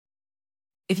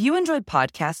If you enjoyed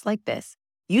podcasts like this,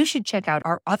 you should check out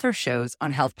our other shows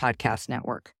on Health Podcast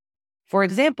Network. For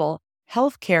example,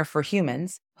 Healthcare for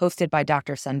Humans, hosted by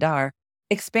Dr. Sundar,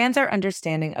 expands our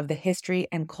understanding of the history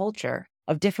and culture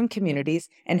of different communities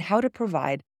and how to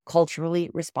provide culturally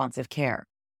responsive care.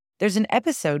 There's an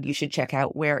episode you should check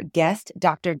out where guest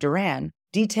Dr. Duran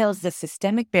details the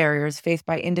systemic barriers faced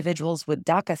by individuals with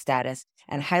DACA status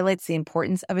and highlights the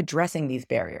importance of addressing these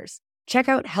barriers. Check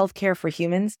out Healthcare for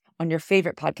Humans on your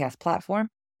favorite podcast platform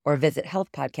or visit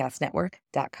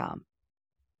healthpodcastnetwork.com.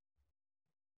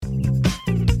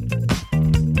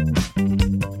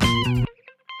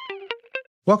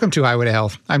 Welcome to Highway to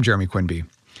Health. I'm Jeremy Quinby.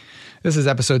 This is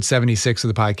episode 76 of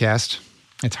the podcast.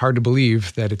 It's hard to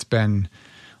believe that it's been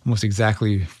almost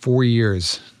exactly 4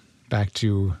 years, back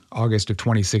to August of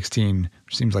 2016,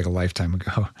 which seems like a lifetime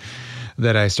ago,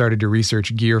 that I started to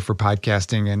research gear for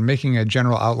podcasting and making a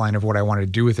general outline of what I wanted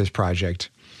to do with this project.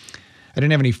 I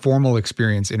didn't have any formal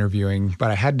experience interviewing,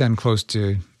 but I had done close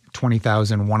to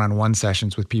 20,000 one-on-one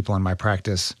sessions with people in my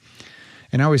practice.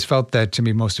 And I always felt that to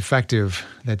be most effective,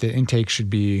 that the intake should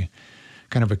be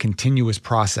kind of a continuous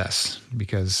process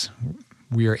because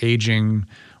we are aging,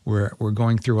 we're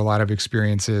going through a lot of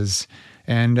experiences,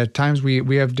 and at times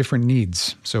we have different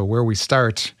needs. So where we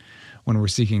start when we're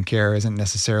seeking care isn't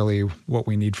necessarily what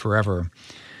we need forever.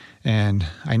 And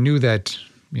I knew that,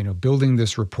 building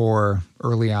this rapport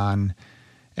early on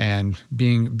and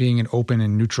being an open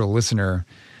and neutral listener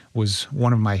was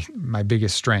one of my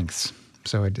biggest strengths.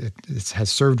 So it has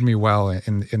served me well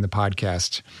in the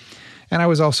podcast. And I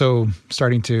was also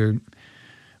starting to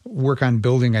work on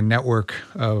building a network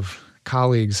of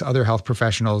colleagues, other health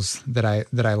professionals that I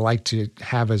like to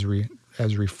have as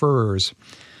referrers.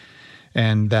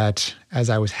 And that as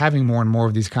I was having more and more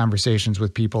of these conversations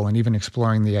with people and even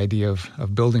exploring the idea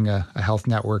of building a health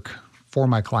network for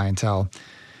my clientele,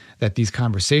 that these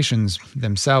conversations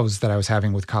themselves that I was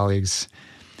having with colleagues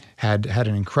had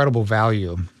an incredible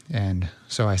value. And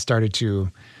so I started to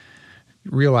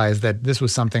realize that this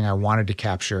was something I wanted to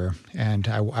capture, and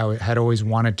I had always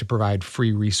wanted to provide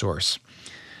free resource.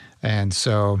 And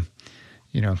so,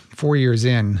 4 years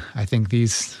in, I think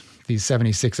these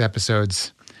 76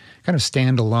 episodes kind of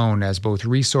stand alone as both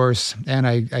resource, and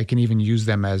I can even use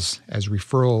them as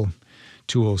referral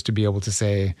tools to be able to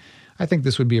say, I think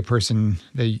this would be a person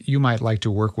that you might like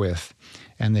to work with,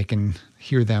 and they can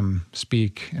hear them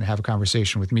speak and have a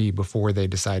conversation with me before they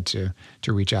decide to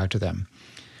reach out to them.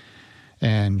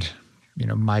 And,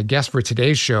 my guest for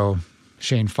today's show,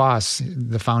 Shane Foss,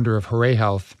 the founder of Hooray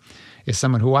Health, is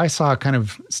someone who I saw kind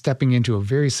of stepping into a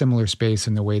very similar space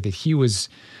in the way that he was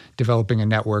developing a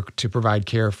network to provide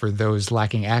care for those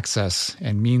lacking access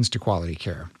and means to quality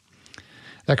care.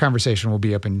 That conversation will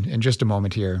be up in just a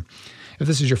moment here. If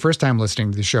this is your first time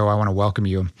listening to the show, I want to welcome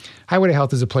you. Highway to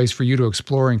Health is a place for you to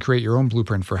explore and create your own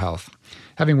blueprint for health.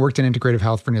 Having worked in integrative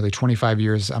health for nearly 25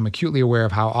 years, I'm acutely aware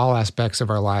of how all aspects of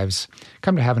our lives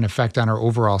come to have an effect on our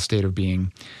overall state of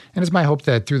being. And it's my hope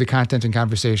that through the content and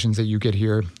conversations that you get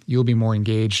here, you'll be more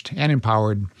engaged and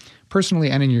empowered,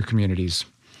 personally and in your communities.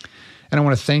 And I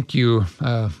want to thank you,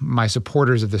 my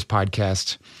supporters of this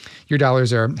podcast. Your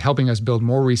dollars are helping us build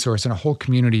more resource and a whole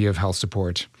community of health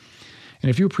support. And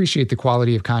if you appreciate the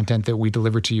quality of content that we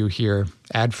deliver to you here,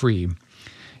 ad-free,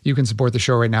 you can support the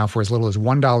show right now for as little as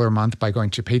 $1 a month by going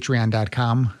to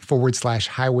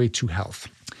patreon.com/highway2health.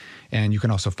 And you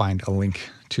can also find a link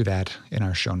to that in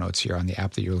our show notes here on the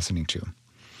app that you're listening to.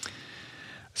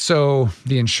 So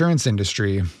the insurance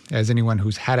industry, as anyone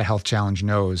who's had a health challenge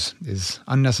knows, is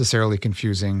unnecessarily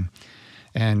confusing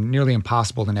and nearly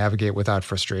impossible to navigate without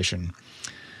frustration.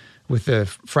 With the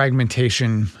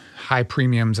fragmentation, high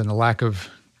premiums, and the lack of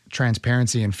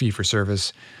transparency and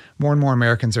fee-for-service, more and more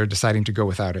Americans are deciding to go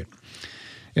without it.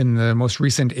 In the most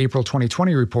recent April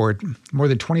 2020 report, more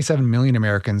than 27 million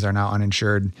Americans are now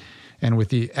uninsured, and with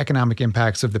the economic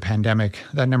impacts of the pandemic,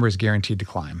 that number is guaranteed to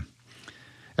climb.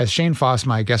 As Shane Foss,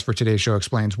 my guest for today's show,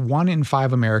 explains, 1 in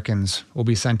 5 Americans will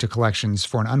be sent to collections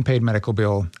for an unpaid medical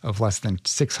bill of less than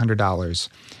 $600,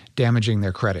 damaging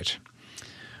their credit.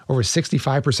 Over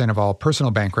 65% of all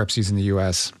personal bankruptcies in the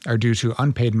U.S. are due to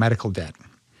unpaid medical debt.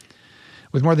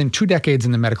 With more than 2 decades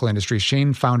in the medical industry,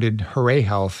 Shane founded Hooray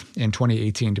Health in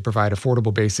 2018 to provide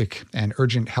affordable basic and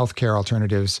urgent health care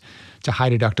alternatives to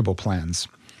high-deductible plans.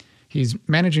 He's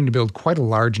managing to build quite a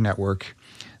large network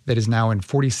that is now in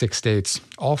 46 states,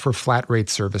 all for flat-rate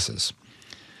services.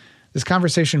 This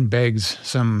conversation begs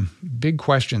some big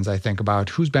questions, I think, about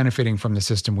who's benefiting from the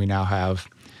system we now have,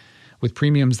 with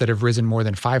premiums that have risen more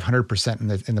than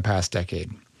 500% in the past decade.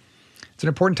 It's an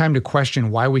important time to question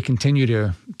why we continue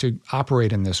to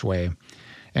operate in this way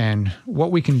and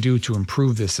what we can do to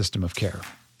improve this system of care.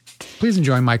 Please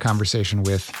enjoy my conversation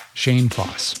with Shane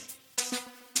Foss.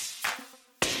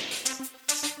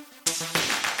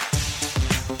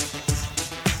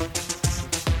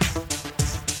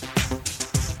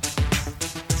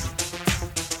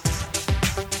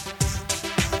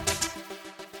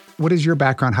 What is your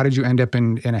background? How did you end up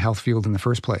in a health field in the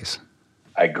first place?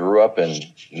 I grew up in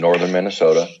northern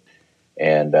Minnesota,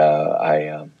 and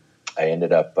I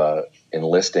ended up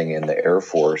enlisting in the Air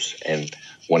Force. And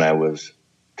when I was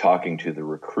talking to the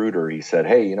recruiter, he said,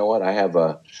 "Hey, you know what? I have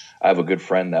a good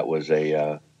friend that was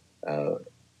a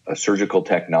surgical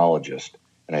technologist."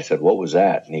 And I said, "What was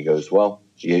that?" And he goes, "Well,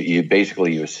 you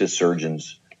basically assist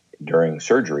surgeons during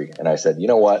surgery." And I said, "You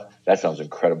know what? That sounds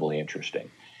incredibly interesting."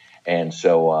 And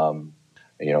so,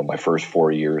 my first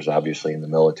 4 years, obviously, in the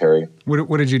military.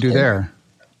 What did you do there?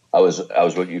 I was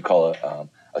what you call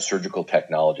a surgical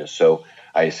technologist. So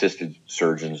I assisted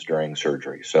surgeons during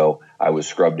surgery. So I was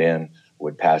scrubbed in,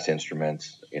 would pass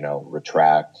instruments,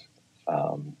 retract,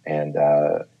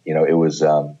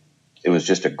 it was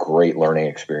just a great learning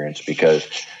experience because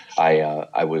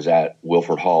I was at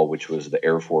Wilford Hall, which was the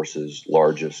Air Force's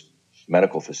largest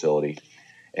medical facility,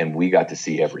 and we got to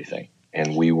see everything.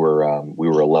 And we were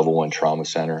a level 1 trauma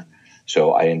center.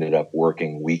 So I ended up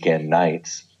working weekend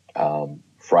nights,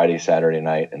 Friday, Saturday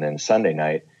night, and then Sunday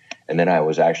night. And then I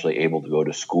was actually able to go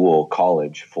to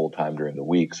college full time during the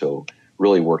week. So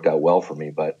really worked out well for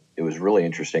me. But it was really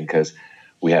interesting because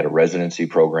we had a residency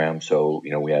program. So,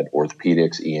 we had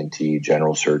orthopedics, ENT,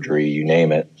 general surgery, you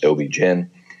name it,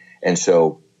 OB-GYN. And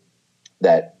so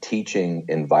that teaching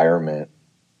environment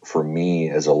for me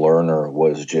as a learner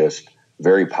was just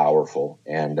very powerful.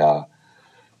 And I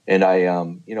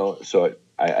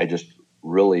just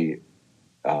really,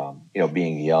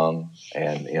 being young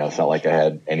and, it's not like I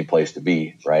had any place to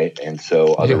be, right? And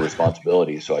so other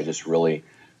responsibilities. So I just really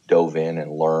dove in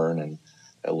and learned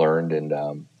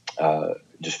and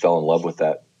just fell in love with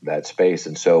that space.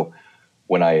 And so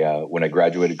when I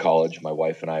graduated college, my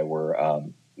wife and I were,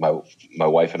 my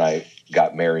wife and I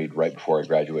got married right before I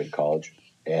graduated college.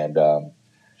 And,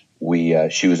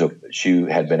 she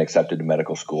had been accepted to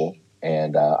medical school,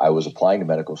 and I was applying to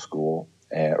medical school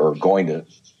or going to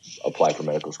apply for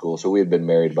medical school. So we had been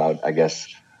married about, I guess,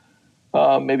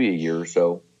 maybe a year or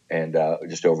so, and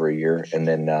just over a year. And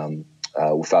then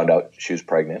we found out she was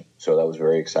pregnant. So that was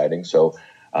very exciting. So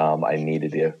I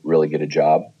needed to really get a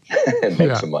job and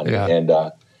make some money.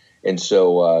 Yeah. And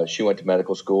so she went to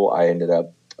medical school. I ended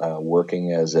up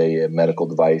working as a medical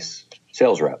device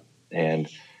sales rep. And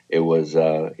it was,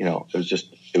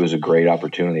 it was a great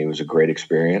opportunity. It was a great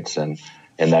experience. And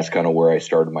that's kind of where I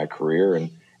started my career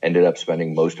and ended up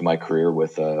spending most of my career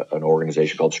with an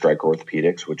organization called Stryker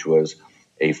Orthopedics, which was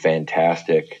a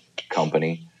fantastic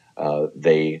company.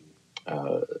 They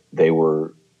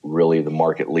were really the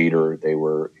market leader. They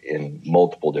were in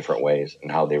multiple different ways in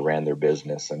how they ran their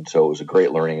business. And so it was a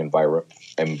great learning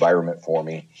environment for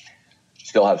me.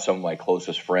 Still have some of my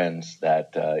closest friends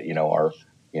that, are,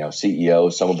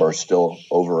 CEOs. Some of them are still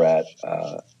over at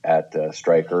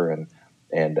Stryker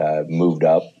and moved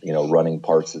up, running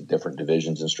parts of different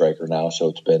divisions in Stryker now. So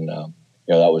it's been, that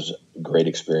was a great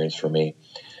experience for me.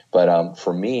 But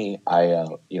for me, I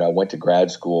went to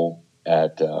grad school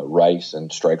at Rice,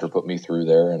 and Stryker put me through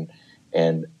there,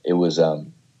 and it was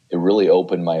it really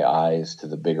opened my eyes to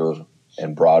the bigger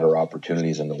and broader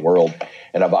opportunities in the world.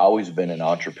 And I've always been an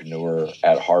entrepreneur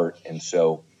at heart, and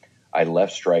so I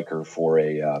left Stryker for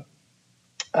to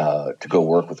go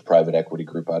work with a private equity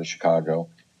group out of Chicago,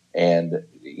 and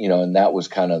that was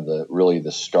kind of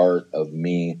the start of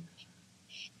me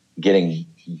getting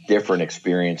different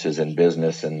experiences in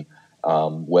business, and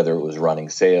whether it was running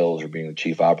sales or being a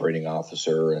chief operating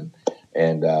officer, and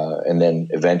then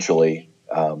eventually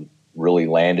really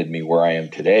landed me where I am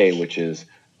today, which is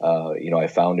I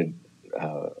founded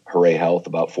Hooray Health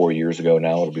about 4 years ago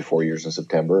now. It'll be 4 years in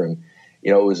September, and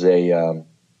it was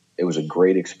a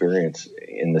great experience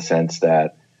in the sense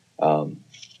that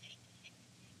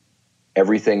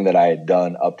everything that I had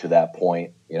done up to that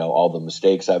point, all the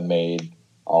mistakes I've made,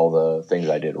 all the things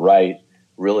I did right,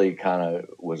 really kind of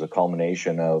was a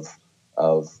culmination of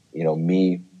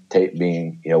me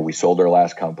being, we sold our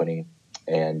last company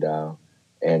and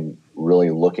really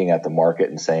looking at the market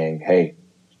and saying, hey,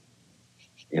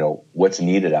 what's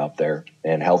needed out there,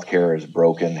 and healthcare is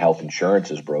broken, health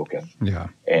insurance is broken. Yeah.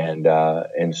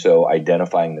 And so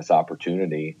identifying this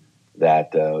opportunity that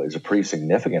is a pretty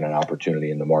significant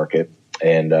opportunity in the market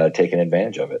and taking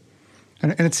advantage of it.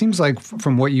 And it seems like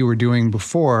from what you were doing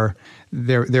before,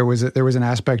 there was an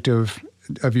aspect of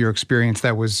of your experience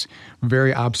that was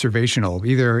very observational,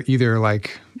 either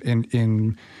like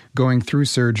in going through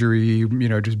surgery,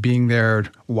 just being there,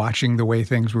 watching the way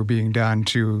things were being done,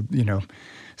 to,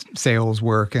 sales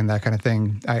work and that kind of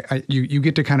thing. You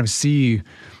get to kind of see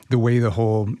the way the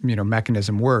whole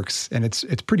mechanism works, and it's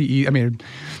pretty.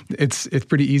 It's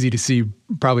pretty easy to see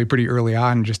probably pretty early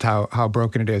on just how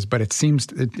broken it is. But it seems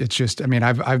it's just.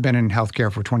 I've been in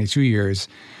healthcare for 22 years,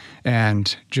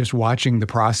 and just watching the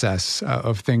process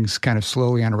of things kind of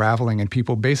slowly unraveling, and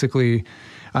people basically,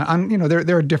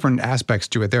 there are different aspects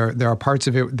to it. There are parts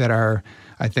of it that are,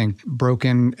 I think,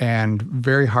 broken and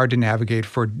very hard to navigate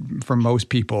for most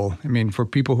people. For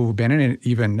people who've been in it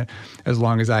even as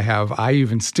long as I have, I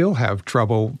even still have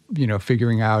trouble,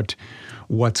 figuring out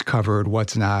what's covered,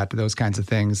 what's not, those kinds of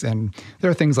things. And there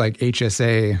are things like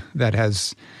HSA that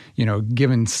has,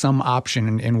 given some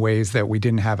option in ways that we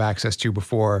didn't have access to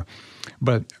before.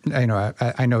 But I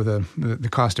know the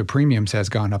cost of premiums has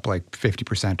gone up like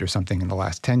 50% or something in the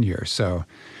last 10 years. So,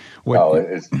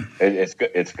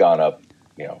 it's gone up.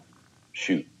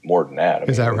 More than that.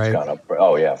 Is that right? It's gone up.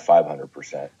 Oh yeah,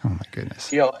 500%. Oh my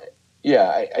goodness.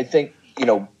 I think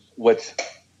what's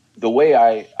the way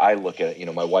I look at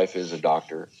it. My wife is a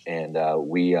doctor, and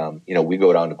we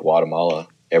go down to Guatemala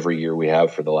every year. We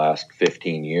have for the last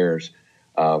 15 years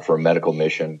for a medical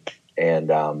mission,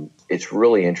 and it's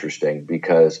really interesting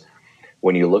because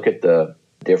when you look at the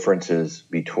differences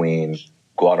between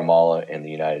Guatemala and the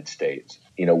United States,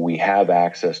 we have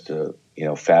access to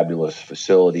fabulous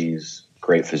facilities,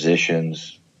 great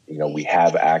physicians. We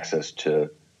have access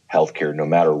to healthcare no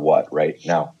matter what. Right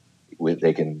now,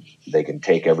 they can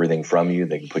take everything from you.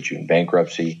 They can put you in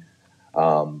bankruptcy,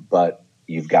 but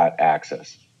you've got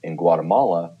access. In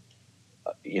Guatemala,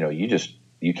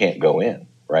 you can't go in.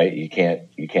 Right? You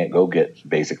can't go get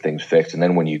basic things fixed. And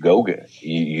then when you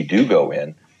you do go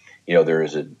in, there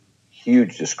is a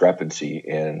huge discrepancy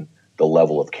in the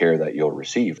level of care that you'll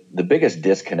receive. The biggest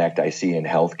disconnect I see in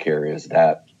healthcare is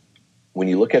that when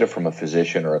you look at it from a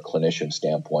physician or a clinician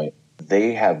standpoint,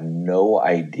 they have no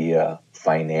idea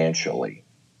financially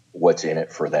what's in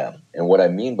it for them. And what I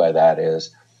mean by that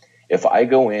is, if I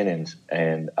go in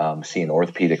and see an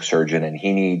orthopedic surgeon and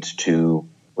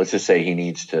let's just say he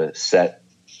needs to set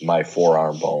my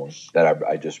forearm bone that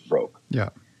I just broke. Yeah.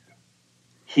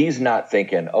 He's not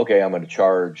thinking, okay, I'm going to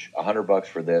charge $100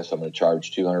 for this. I'm going to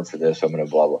charge $200 for this. I'm going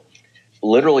to blah, blah.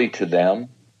 Literally to them,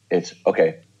 it's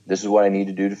okay. This is what I need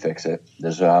to do to fix it.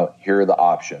 Here are the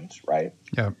options. Right.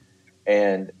 Yeah.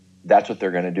 And that's what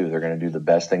they're going to do. They're going to do the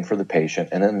best thing for the patient.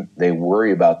 And then they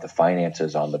worry about the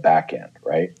finances on the back end.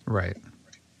 Right. Right.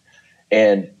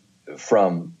 And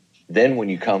then when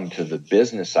you come to the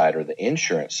business side or the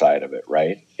insurance side of it,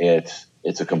 right, it's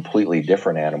a completely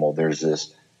different animal. There's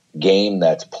this game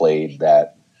that's played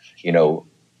that,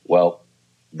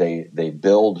 they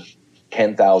build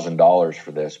 $10,000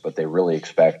 for this, but they really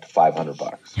expect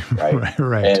 $500, right?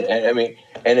 Right.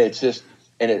 And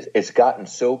it's gotten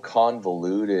so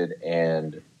convoluted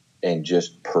and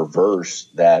just perverse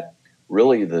that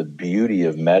really the beauty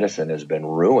of medicine has been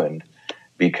ruined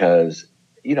because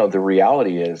the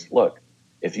reality is, look,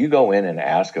 if you go in and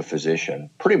ask a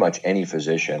physician, pretty much any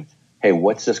physician, hey,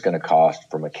 what's this going to cost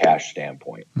from a cash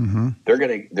standpoint? Mm-hmm. They're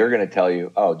going to tell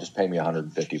you, oh, just pay me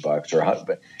 $150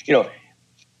 or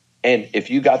and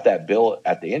if you got that bill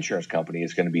at the insurance company,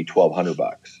 it's going to be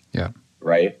 $1,200. Yeah.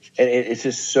 Right. And it's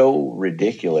just so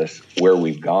ridiculous where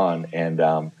we've gone. And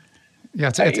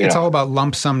it's all about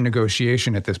lump sum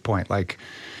negotiation at this point. Like,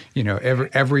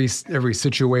 every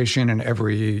situation and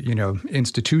every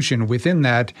institution within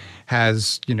that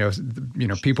has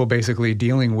people basically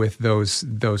dealing with those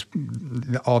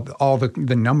all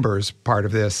the numbers part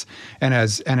of this, and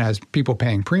as people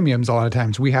paying premiums, a lot of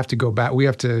times we have to go back, we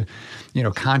have to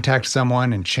contact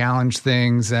someone and challenge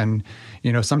things, and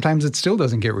sometimes it still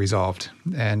doesn't get resolved.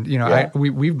 And me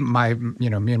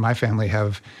and my family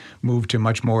have moved to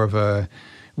much more of a.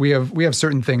 We have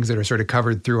certain things that are sort of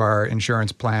covered through our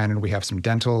insurance plan, and we have some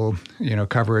dental,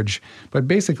 coverage. But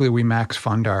basically, we max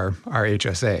fund our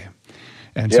HSA,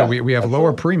 and so we have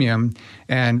lower premium.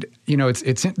 And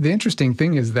it's the interesting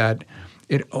thing is that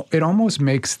it almost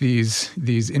makes these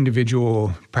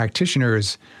individual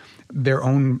practitioners their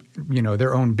own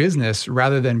business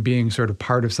rather than being sort of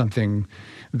part of something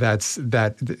that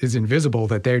is invisible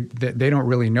that they don't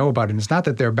really know about. And it's not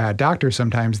that they're bad doctors.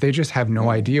 Sometimes they just have no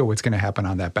idea what's going to happen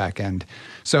on that back end.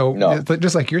 So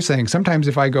just like you're saying, sometimes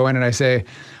if I go in and I say,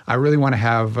 I really want to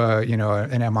have, an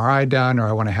MRI done, or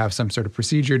I want to have some sort of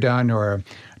procedure done, or a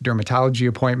dermatology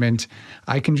appointment,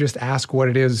 I can just ask what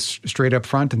it is straight up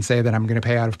front and say that I'm going to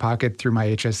pay out of pocket through my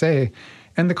HSA.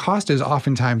 And the cost is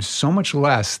oftentimes so much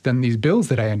less than these bills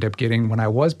that I end up getting when I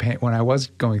was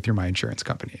going through my insurance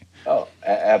company. Oh,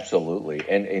 absolutely.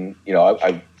 And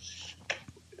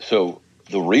so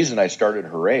the reason I started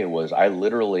Hooray was I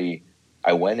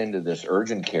went into this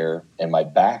urgent care and my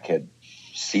back had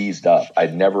seized up.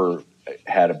 I'd never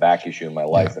had a back issue in my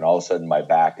life, and all of a sudden my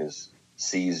back is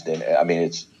seized. And I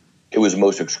mean, it was the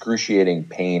most excruciating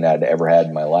pain I'd ever had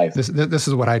in my life. This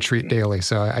is what I treat daily,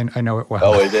 so I know it well.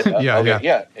 Oh, is it?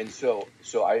 Yeah. And so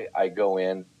I go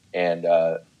in, and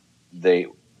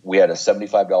we had a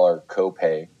 $75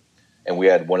 copay, and we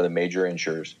had one of the major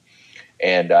insurers.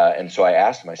 And so I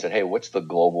asked them, I said, hey, what's the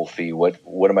global fee? What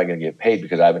am I going to get paid?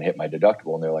 Because I haven't hit my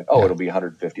deductible. And they're like, it'll be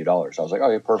 $150. I was like,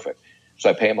 okay, perfect. So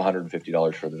I pay them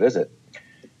 $150 for the visit.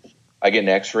 I get an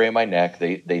x-ray in my neck.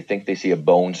 They think they see a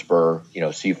bone spur,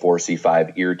 C4,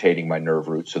 C5, irritating my nerve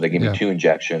roots. So they give me 2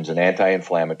 injections, an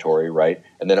anti-inflammatory, right?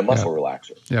 And then a muscle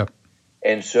relaxer. Yeah.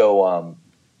 And so,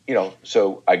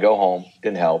 so I go home,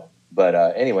 didn't help. But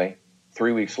anyway,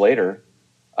 3 weeks later,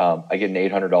 I get an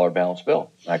 $800 balance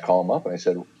bill. And I call them up and I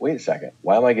said, wait a second,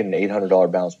 why am I getting an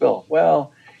 $800 balance bill?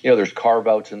 Well, there's carve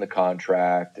outs in the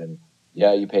contract, and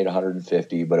you paid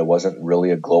 $150, but it wasn't really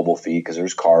a global fee because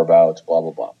there's carve outs, blah,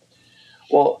 blah, blah.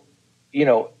 Well,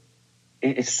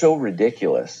 it's so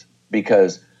ridiculous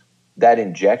because that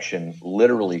injection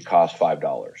literally costs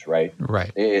 $5, right?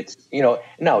 Right. It's,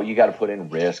 no, you got to put in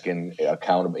risk and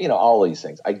accountability, all these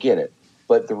things. I get it.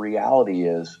 But the reality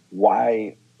is,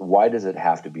 why does it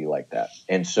have to be like that?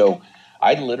 And so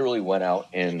I literally went out,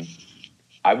 and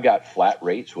I've got flat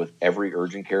rates with every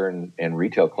urgent care and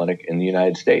retail clinic in the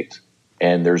United States.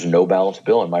 And there's no balance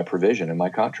bill in my provision in my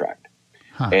contract.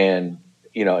 Huh. And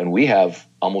we have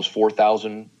almost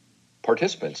 4,000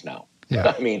 participants now.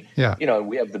 Yeah. I mean, and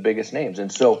we have the biggest names.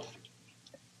 And so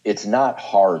it's not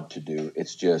hard to do.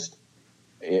 It's just,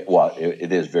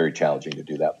 it is very challenging to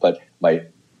do that. But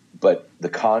the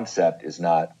concept is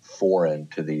not foreign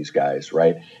to these guys,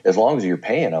 right? As long as you're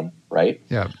paying them, right?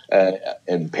 Yeah.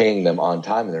 And paying them on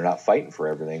time, and they're not fighting for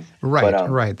everything. Right.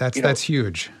 Right. That's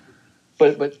huge.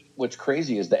 But what's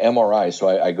crazy is the MRI. So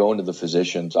I go into the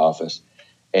physician's office,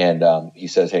 and he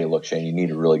says, hey, look, Shane, you need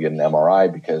to really get an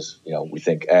MRI because, we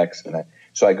think X.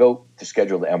 So I go to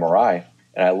schedule the MRI,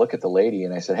 and I look at the lady,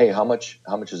 and I said, hey, how much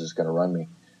is this going to run me?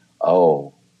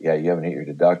 Oh, yeah, you haven't hit your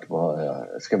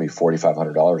deductible. It's going to be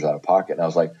 $4,500 out of pocket. And I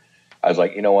was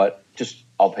like, you know what?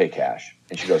 I'll pay cash.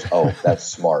 And she goes, oh, that's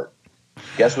smart.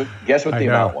 Guess what the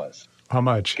amount was? How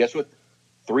much? Guess what?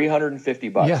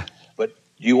 $350. Yeah. But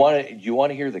do you want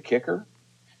to hear the kicker?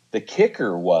 The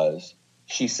kicker was,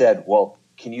 she said, well,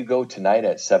 can you go tonight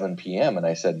at 7 p.m.? And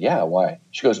I said, yeah, why?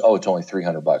 She goes, oh, it's only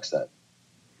 $300 then.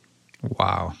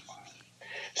 Wow.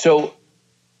 So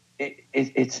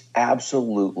it's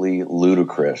absolutely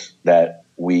ludicrous that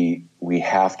we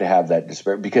have to have that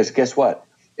disparity, because guess what?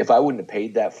 If I wouldn't have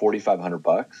paid that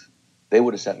 $4,500, they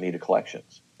would have sent me to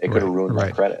collections. It could have ruined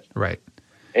my credit. Right.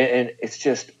 And it's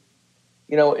just,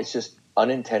 it's just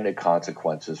unintended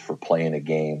consequences for playing a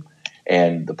game.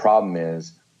 And the problem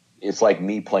is, it's like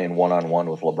me playing one-on-one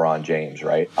with LeBron James,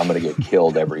 right? I'm going to get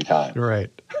killed every time. Right.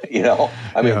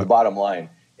 The bottom line.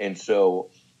 And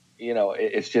so,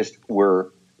 it's just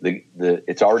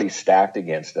it's already stacked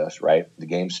against us, right? The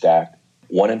game's stacked.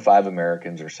 1 in 5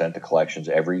 Americans are sent to collections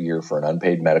every year for an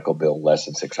unpaid medical bill less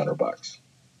than $600.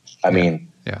 I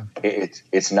mean,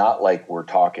 it's not like we're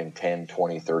talking 10,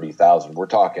 20, 30,000. We're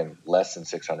talking less than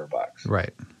 $600.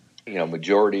 Right.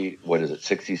 Majority,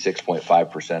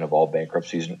 66.5% of all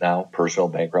bankruptcies now, personal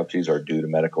bankruptcies, are due to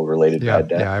medical related bad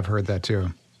debt. Yeah, I've heard that too.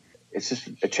 It's just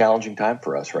a challenging time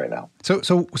for us right now.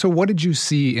 So what did you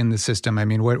see in the system? I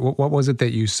mean, what was it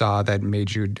that you saw that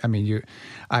made you? I mean,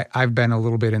 I've been a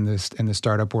little bit in the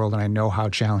startup world, and I know how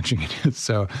challenging it is.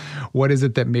 So, what is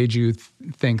it that made you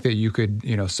think that you could,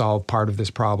 solve part of this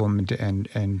problem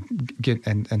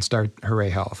and start Hooray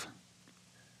Health?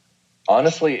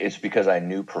 Honestly, it's because I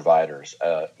knew providers.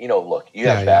 Look, you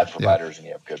have bad providers and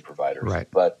you have good providers. Right.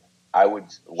 But I would,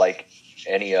 like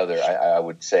any other, I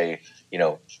would say,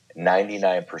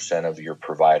 99% of your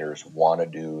providers want to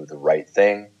do the right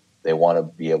thing. They want to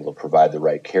be able to provide the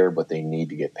right care, but they need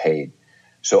to get paid.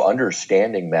 So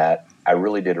understanding that, I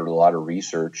really did a lot of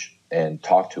research and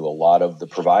talked to a lot of the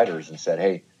providers and said,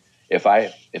 hey, if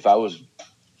I was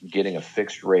getting a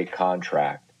fixed rate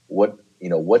contract,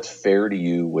 what's fair to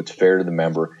you, what's fair to the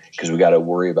member, because we got to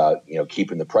worry about,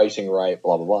 keeping the pricing right,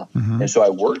 blah, blah, blah. Mm-hmm. And so I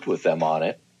worked with them on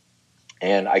it,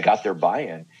 and I got their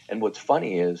buy-in. And what's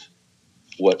funny is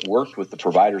what worked with the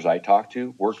providers I talked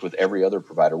to worked with every other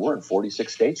provider. We're in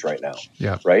 46 states right now.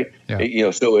 Yeah. Right.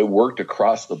 Yeah. So it worked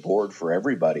across the board for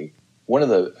everybody.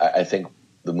 I think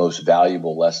the most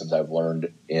valuable lessons I've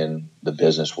learned in the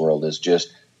business world is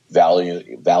just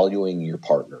valuing your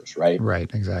partners, right? Right,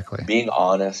 exactly. Being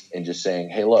honest and just saying,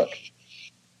 hey, look,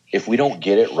 if we don't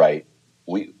get it right,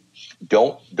 we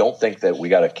don't think that we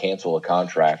got to cancel a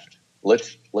contract.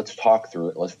 Let's talk through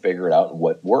it. Let's figure it out and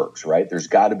what works, right? There's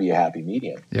got to be a happy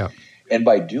medium. Yeah. And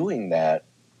by doing that,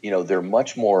 they're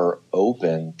much more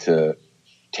open to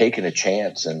taking a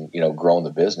chance and, growing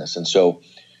the business. And so,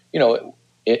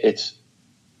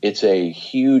 it's a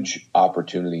huge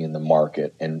opportunity in the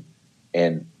market. And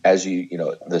as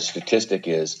the statistic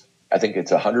is, I think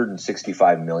it's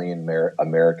 165 million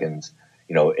Americans,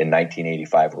 in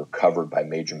 1985 were covered by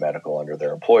major medical under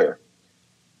their employer.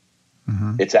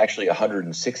 Mm-hmm. It's actually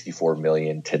 164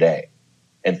 million today.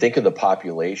 And think of the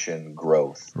population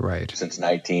growth since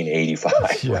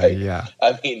 1985, right? Yeah.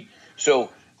 I mean, so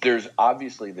there's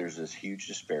this huge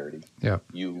disparity. Yeah.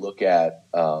 You look at,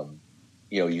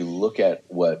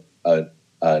 what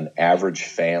an average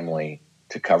family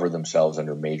to cover themselves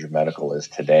under major medical is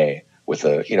today with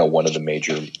one of the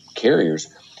major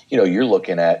carriers. You're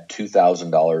looking at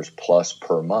 $2,000 plus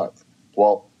per month.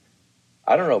 Well,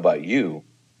 I don't know about you,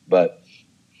 but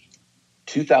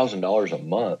 $2,000 a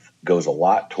month goes a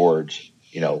lot towards,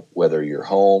 whether your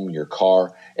home, your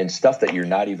car, and stuff that you're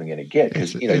not even going to get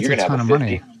because you're going to have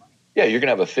you're going to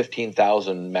have a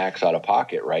 $15,000 max out of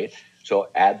pocket, right? So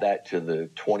add that to the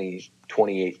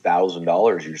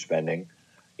 $28,000 you're spending.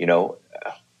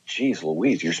 Geez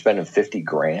Louise, you're spending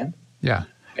 $50,000. Yeah.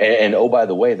 And oh, by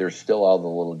the way, there's still all the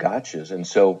little gotchas. And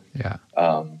so,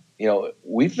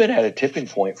 we've been at a tipping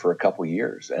point for a couple of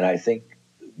years, and I think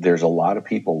there's a lot of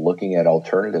people looking at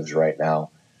alternatives right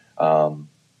now.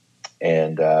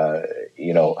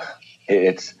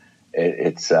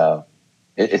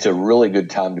 It's a really good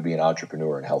time to be an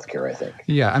entrepreneur in healthcare, I think.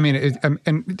 Yeah. I mean,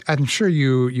 and I'm sure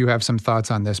you have some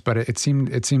thoughts on this, but it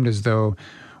seemed as though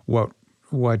what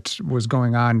was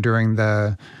going on during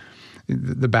the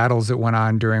battles that went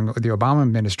on during the Obama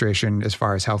administration, as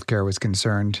far as healthcare was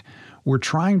concerned, we're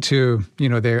trying to,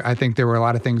 I think there were a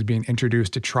lot of things being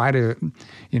introduced to try to,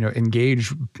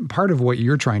 engage part of what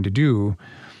you're trying to do.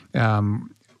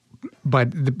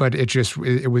 But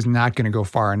it was not going to go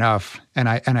far enough. And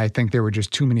I think there were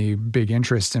just too many big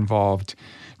interests involved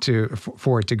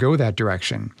for it to go that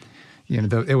direction.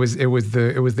 It was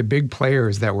the big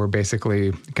players that were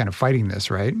basically kind of fighting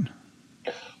this, right?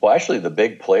 Well, actually, the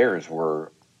big players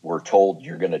were told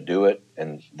you're going to do it,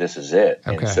 and this is it.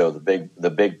 Okay. And so the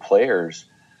big players,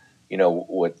 they've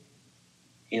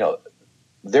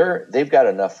got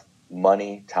enough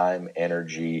money, time,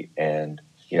 energy, and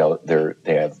they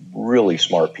have really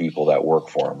smart people that work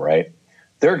for them, right?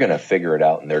 They're going to figure it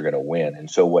out and they're going to win. And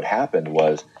so what happened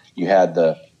was you had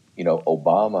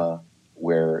Obama,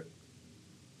 where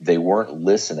they weren't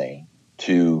listening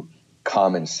to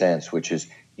common sense, which is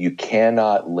you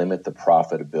cannot limit the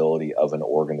profitability of an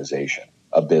organization,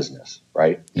 a business,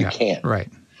 right? You can't.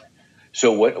 Right.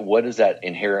 So what does that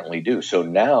inherently do? So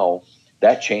now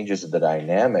that changes the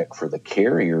dynamic for the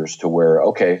carriers to where,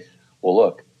 okay, well,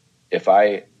 look, if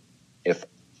my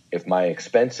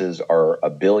expenses are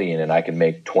 $1 billion and I can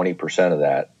make 20% of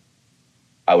that,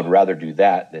 I would rather do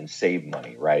that than save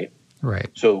money, right? Right.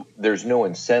 So there's no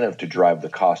incentive to drive the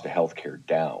cost of healthcare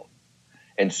down.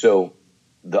 And so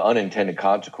the unintended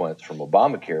consequence from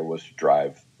Obamacare was to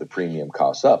drive the premium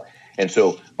costs up. And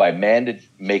so by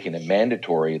making it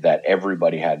mandatory that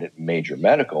everybody had major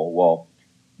medical, well,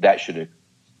 that should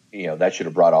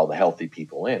have brought all the healthy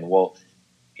people in. Well,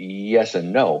 yes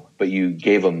and no, but you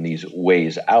gave them these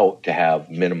ways out to have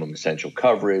minimum essential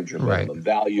coverage or minimum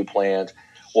value plans.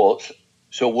 Well,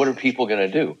 so what are people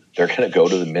going to do? They're going to go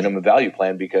to the minimum value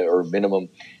plan or minimum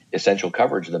essential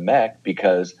coverage, the MEC,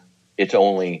 because it's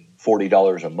only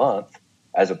 $40 a month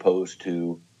as opposed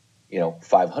to,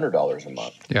 $500 a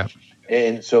month. Yeah.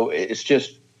 And so it's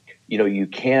just, you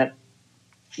can't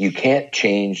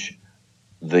change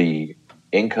the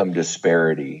income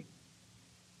disparity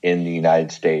in the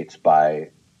United States by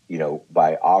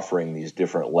offering these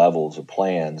different levels of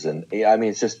plans. And I mean,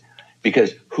 it's just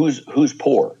because who's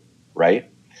poor, right?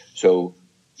 So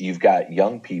you've got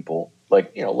young people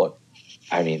look,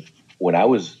 I mean, when I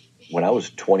was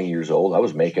 20 years old, I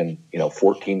was making,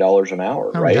 $14 an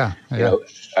hour, right? Yeah.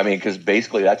 I mean, because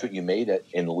basically that's what you made it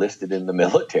enlisted in the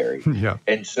military. Yeah.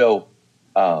 And so,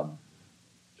 I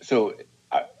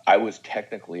was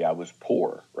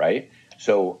poor, right?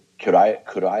 So could I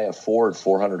afford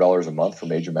 $400 a month for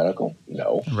major medical?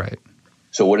 No. Right.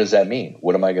 So what does that mean?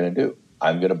 What am I going to do?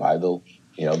 I'm going to buy the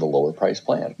lower price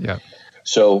plan. Yeah.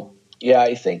 So yeah,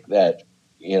 I think that,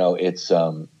 it's,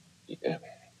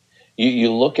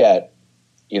 you look at,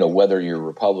 whether you're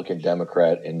Republican,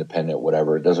 Democrat, Independent,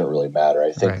 whatever, it doesn't really matter.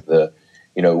 I think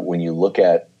when you look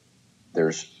at,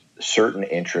 there's certain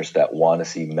interests that want to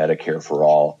see Medicare for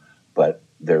all, but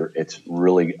it's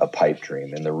really a pipe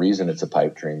dream. And the reason it's a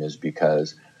pipe dream is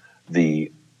because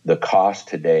the cost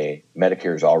today,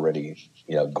 Medicare is already,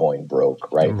 going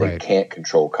broke, right? They can't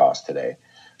control cost today.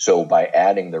 So by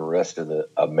adding the rest of the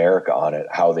America on it,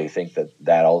 how they think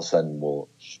that all of a sudden will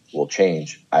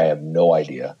change, I have no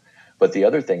idea. But the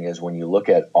other thing is, when you look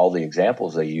at all the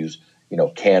examples they use,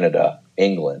 Canada,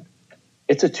 England,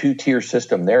 it's a 2-tier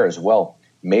system there as well.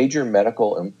 Major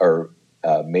medical or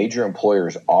major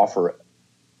employers offer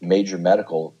major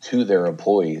medical to their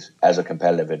employees as a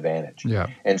competitive advantage. Yeah.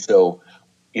 And so,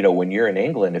 when you're in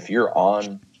England, if you're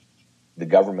on the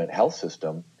government health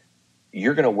system,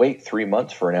 you're going to wait 3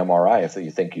 months for an MRI if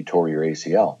you think you tore your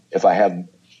ACL. If I have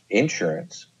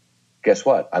insurance, guess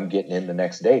what? I'm getting in the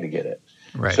next day to get it.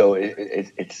 Right. So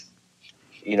it's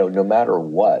no matter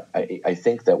what, I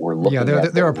think that we're looking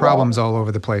at there are problems all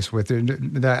over the place with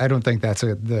it. I don't think that's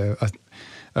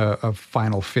a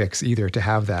final fix either to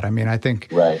have that. I mean, I think,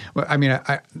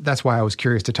 that's why I was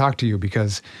curious to talk to you,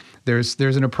 because there's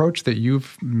an approach that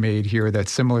you've made here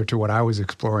that's similar to what I was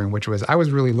exploring, which was I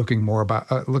was really looking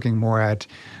more at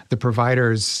the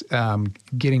providers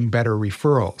getting better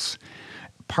referrals.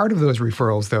 Part of those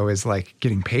referrals, though, is like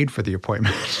getting paid for the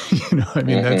appointment.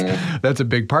 That's a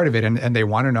big part of it, and they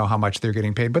want to know how much they're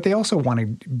getting paid, but they also want to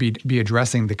be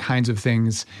addressing the kinds of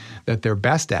things that they're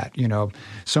best at.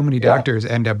 So many doctors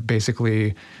end up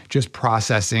basically just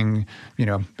processing.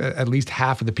 At least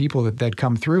half of the people that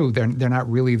come through, they're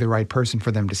not really the right person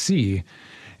for them to see.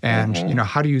 And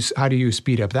how do you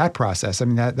speed up that process? I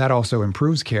mean, that also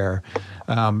improves care,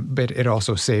 but it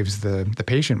also saves the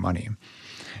patient money.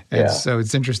 And so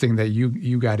it's interesting that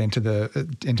you got into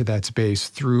that space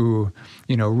through,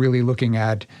 really looking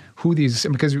at who these,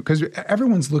 because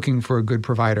everyone's looking for a good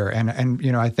provider. And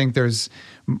I think there's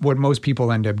what most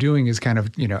people end up doing is kind of,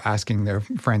 asking their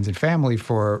friends and family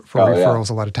for referrals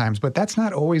a lot of times, but that's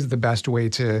not always the best way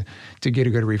to get a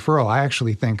good referral. I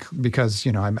actually think, because,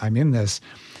 I'm in this,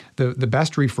 the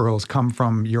best referrals come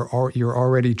from your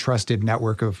already trusted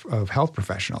network of health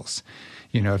professionals.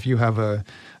 If you have a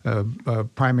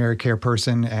primary care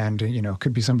person, and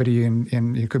could be somebody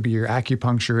it could be your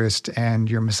acupuncturist and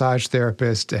your massage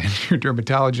therapist and your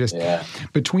dermatologist. Yeah.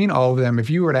 Between all of them, if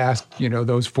you were to ask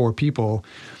those 4 people,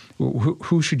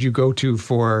 who should you go to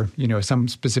for some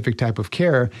specific type of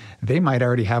care, they might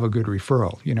already have a good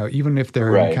referral. Even if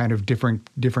they're in kind of different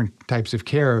types of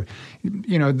care.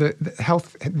 The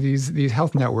health these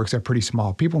health networks are pretty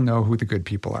small. People know who the good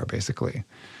people are, basically.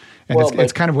 And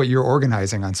it's kind of what you're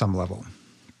organizing on some level.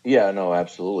 Yeah, no,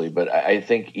 absolutely. But I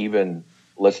think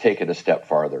let's take it a step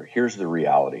farther. Here's the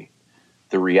reality.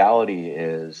 The reality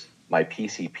is my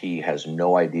PCP has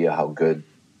no idea how good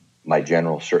my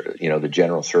the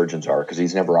general surgeons are, because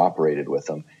he's never operated with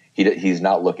them. He's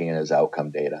not looking at his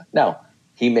outcome data. Now,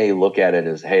 he may look at it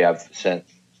as, hey, I've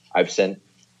sent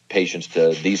patients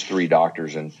to these 3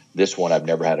 doctors, and this one I've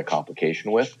never had a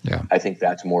complication with. Yeah. I think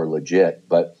that's more legit.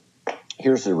 But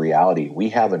here's the reality. We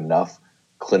have enough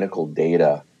clinical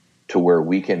data to where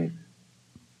we can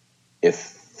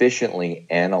efficiently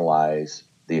analyze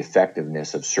the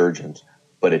effectiveness of surgeons,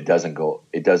 but it doesn't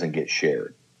get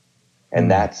shared.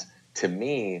 And that's, to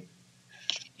me,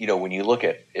 when you look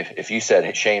at, if you said,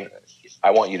 hey, Shane,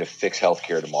 I want you to fix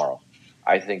healthcare tomorrow,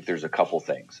 I think there's a couple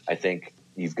things. I think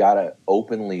you've got to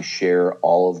openly share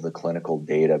all of the clinical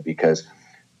data, because,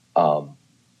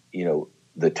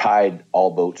 the tide,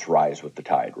 all boats rise with the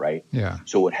tide, right? Yeah.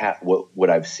 So what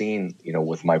I've seen,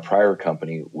 with my prior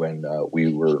company, when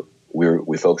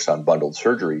we focused on bundled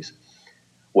surgeries,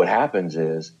 what happens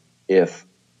is if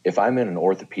I'm in an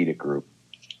orthopedic group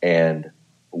and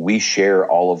we share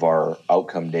all of our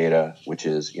outcome data, which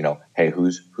is, hey,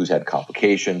 who's had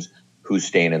complications, who's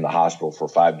staying in the hospital for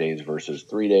 5 days versus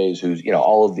 3 days, who's,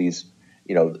 all of these,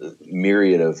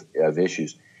 myriad of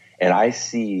issues, and I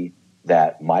see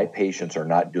that my patients are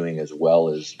not doing as well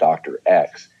as Dr.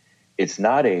 X, it's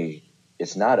not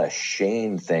a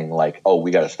shame thing like, oh, we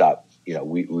got to stop,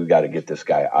 we got to get this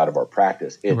guy out of our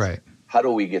practice. It's how do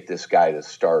we get this guy to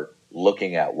start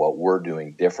looking at what we're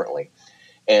doing differently?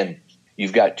 And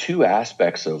you've got 2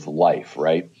 aspects of life,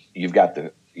 right? You've got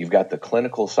the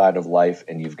clinical side of life,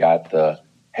 and you've got the,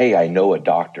 hey, I know a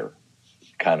doctor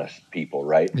kind of people,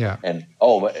 right? Yeah. And,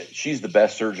 oh, she's the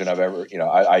best surgeon I've ever,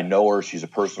 I know her. She's a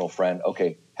personal friend.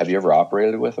 Okay. Have you ever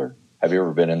operated with her? Have you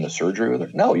ever been in the surgery with her?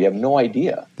 No, you have no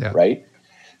idea. Yeah. Right.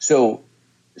 So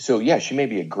yeah, she may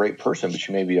be a great person, but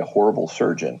she may be a horrible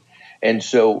surgeon. And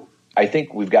so I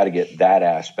think we've got to get that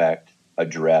aspect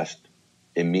addressed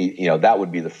immediately. That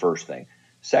would be the first thing.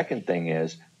 Second thing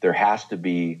is there has to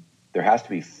be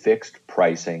fixed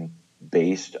pricing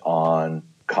based on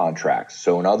contracts.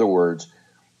 So in other words,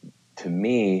 to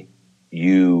me,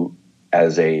 you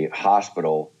as a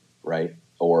hospital, right,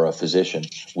 or a physician,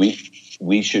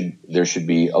 there should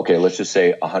be, okay, let's just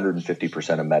say 150%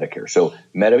 of Medicare. So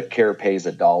Medicare pays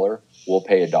 $1, we'll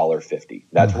pay $1.50.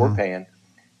 That's what we're paying.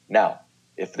 Now,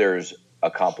 if there's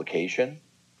a complication,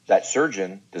 that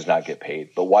surgeon does not get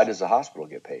paid. But why does the hospital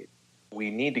get paid? We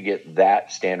need to get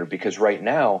that standard, because right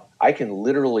now I can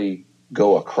literally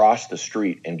go across the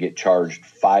street and get charged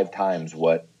 5 times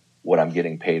what I'm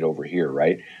getting paid over here,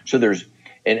 right? So there's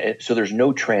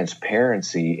no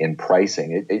transparency in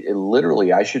pricing. It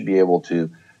literally, I should be able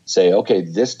to say, okay,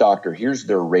 this doctor, here's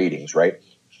their ratings, right?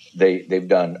 They've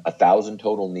done 1,000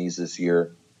 total knees this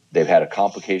year. They've had a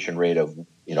complication rate of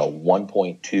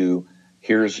 1.2.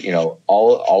 Here's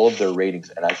all of their ratings,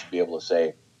 and I should be able to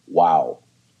say, wow,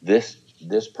 this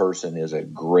person is a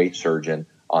great surgeon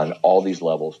on all these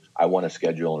levels. I want to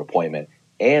schedule an appointment,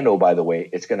 and oh, by the way,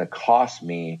 it's going to cost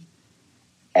me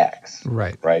X.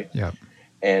 Right. Yeah.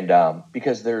 And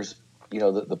because there's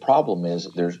the problem is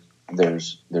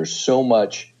there's so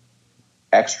much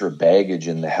extra baggage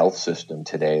in the health system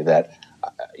today that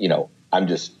I'm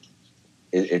just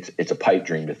it's a pipe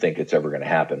dream to think it's ever going to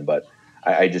happen. But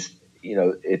I just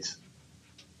it's,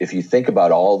 if you think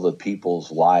about all the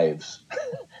people's lives,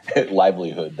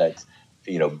 livelihood that's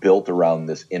built around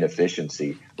this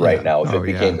inefficiency right now. If it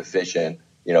became efficient,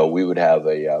 we would have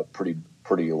a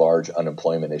pretty large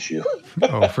unemployment issue.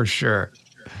 Oh, for sure.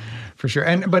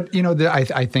 But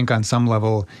I think on some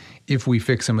level, if we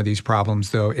fix some of these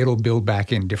problems, though, it'll build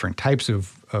back in different types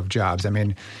of jobs. I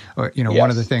mean, Yes.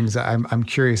 One of the things I'm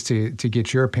curious to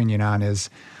get your opinion on is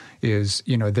do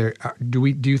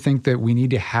you think that we need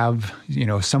to have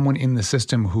someone in the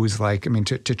system who's like,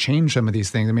 to change some of these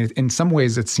things? I mean, in some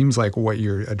ways, it seems like what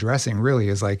you're addressing really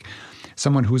is like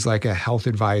someone who's like a health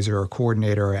advisor or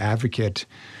coordinator or advocate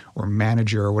or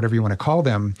manager or whatever you want to call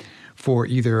them for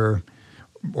either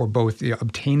or both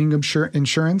obtaining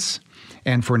insurance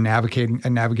and for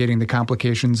navigating the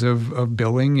complications of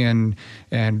billing and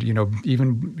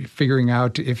even figuring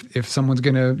out if someone's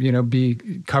going to be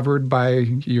covered by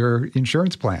your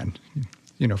insurance plan.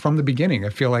 From the beginning, I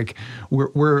feel like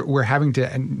we're having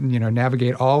to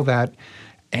navigate all that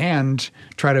and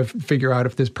try to figure out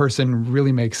if this person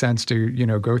really makes sense to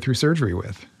go through surgery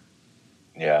with.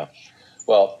 Yeah.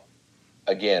 Well,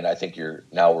 again, I think we're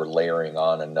layering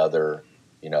on another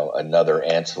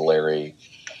ancillary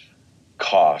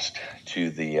cost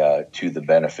to the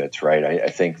benefits, right? I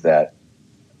think that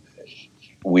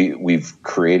we've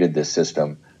created this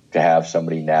system to have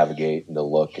somebody navigate and to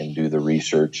look and do the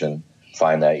research and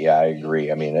find that, I agree.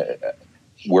 I mean,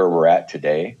 where we're at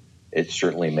today, it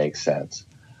certainly makes sense.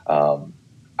 I'm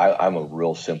a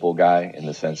real simple guy in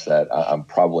the sense that I'm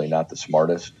probably not the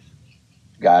smartest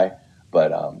guy,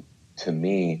 but to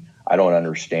me, I don't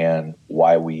understand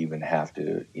why we even have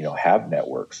to, have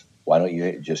networks. Why don't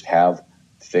you just have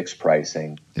fixed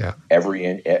pricing? Yeah. Every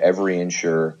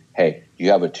insurer, hey,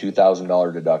 you have a $2,000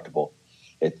 deductible.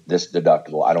 This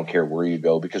deductible, I don't care where you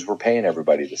go because we're paying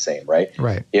everybody the same, right?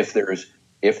 Right. If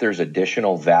there's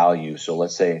additional value, so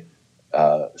let's say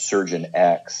Surgeon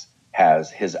X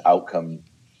has his outcome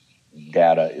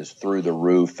data is through the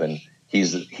roof and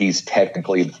he's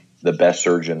technically the best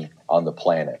surgeon on the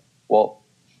planet. Well,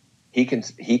 he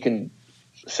can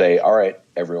say, all right,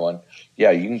 everyone, you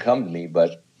can come to me,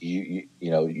 but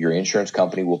your insurance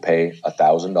company will pay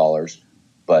 $1,000,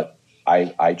 but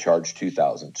I charge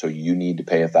 $2,000, so you need to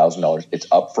pay $1,000. It's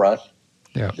upfront.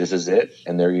 Yeah. This is it,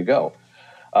 and there you go.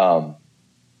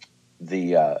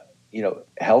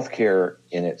 Healthcare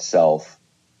in itself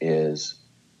is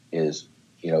a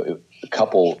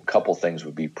couple things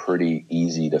would be pretty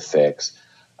easy to fix,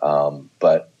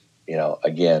 but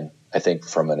again, I think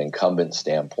from an incumbent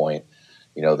standpoint,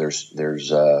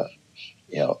 there's a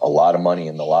lot of money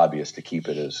in the lobbyists to keep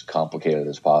it as complicated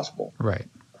as possible. Right.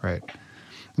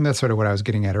 And that's sort of what I was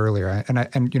getting at earlier.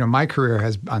 And my career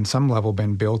has on some level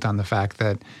been built on the fact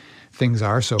that things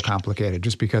are so complicated.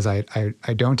 Just because I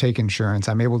don't take insurance,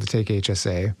 I'm able to take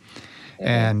HSA,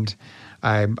 and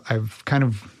I've kind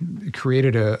of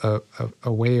created a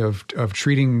way of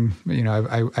treating.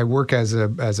 I work as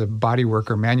a body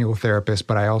worker, manual therapist,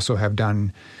 but I also have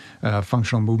done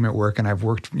functional movement work, and I've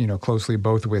worked closely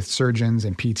both with surgeons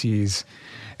and PTs,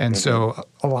 and so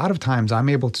a lot of times I'm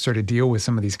able to sort of deal with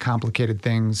some of these complicated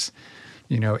things.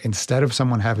 Instead of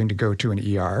someone having to go to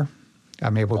an ER,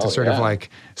 I'm able to sort of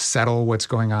like settle what's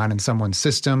going on in someone's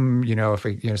system. If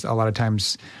a lot of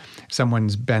times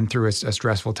someone's been through a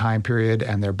stressful time period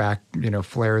and their back,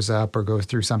 flares up or goes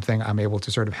through something, I'm able to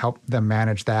sort of help them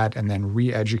manage that and then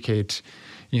re-educate,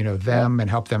 them and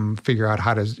help them figure out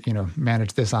how to,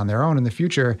 manage this on their own in the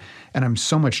future. And I'm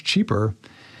so much cheaper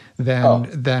than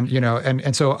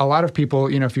and so a lot of people,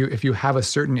 if you have a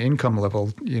certain income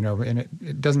level, and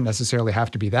it doesn't necessarily have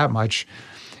to be that much,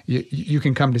 you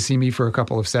can come to see me for a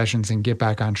couple of sessions and get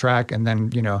back on track. And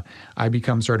then, I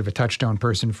become sort of a touchstone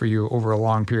person for you over a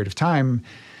long period of time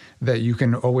that you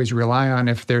can always rely on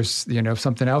if there's, if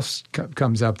something else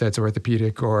comes up that's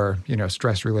orthopedic or,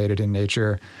 stress related in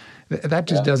nature. That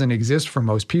just doesn't exist for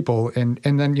most people. And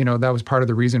then, that was part of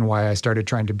the reason why I started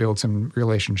trying to build some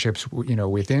relationships,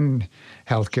 within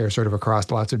healthcare, sort of across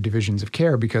lots of divisions of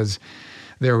care, because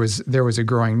there was a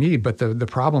growing need. But the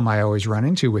problem I always run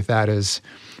into with that is,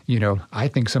 I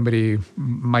think somebody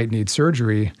might need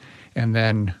surgery. And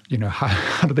then,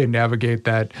 how do they navigate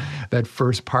that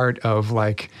first part of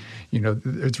like,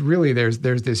 it's really, there's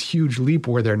this huge leap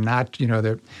where they're not,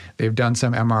 they've done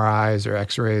some MRIs or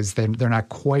X-rays. They're not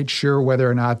quite sure whether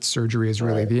or not surgery is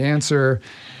really the answer.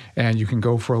 And you can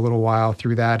go for a little while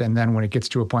through that. And then when it gets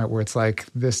to a point where it's like,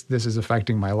 this is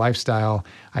affecting my lifestyle,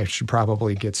 I should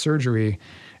probably get surgery,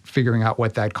 figuring out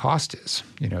what that cost is,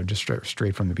 just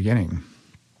straight from the beginning.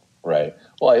 Right.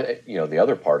 Well, the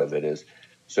other part of it is,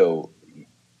 so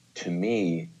to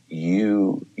me,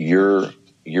 your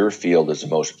field is the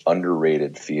most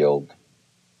underrated field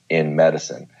in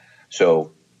medicine.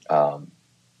 So,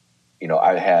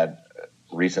 I've had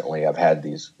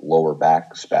these lower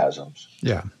back spasms.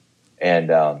 Yeah. And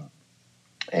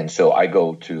so I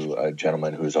go to a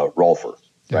gentleman who's a rolfer,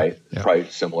 right? Yeah. Probably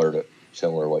similar to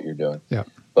what you're doing. Yeah.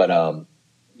 But, and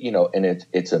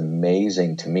it's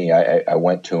amazing to me. I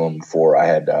went to him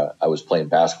I was playing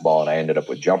basketball and I ended up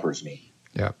with jumper's knee.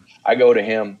 Yeah. I go to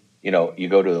him, you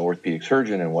go to the orthopedic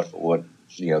surgeon and what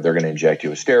they're going to inject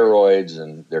you with steroids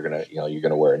and they're going to, you're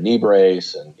going to wear a knee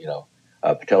brace and,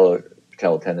 a patella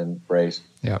tendon brace.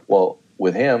 Yeah. Well,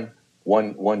 with him,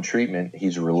 one treatment,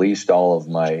 he's released all of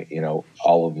my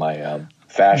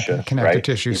fascia, connective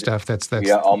tissue stuff that's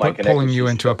all my pulling you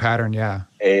into stuff. A pattern. Yeah.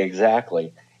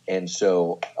 Exactly. And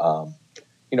so,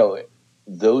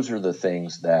 those are the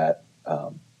things that,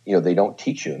 they don't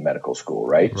teach you in medical school.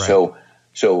 Right.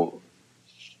 So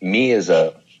me as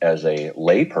a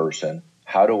lay person,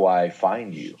 how do I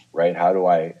find you? Right. How do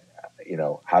I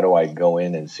go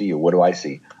in and see you? What do I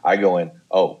see? I go in,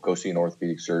 go see an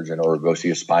orthopedic surgeon or go see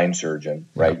a spine surgeon,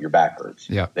 right? Your back hurts.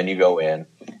 Yeah. Then you go in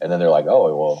and then they're like,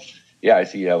 oh, well, yeah, I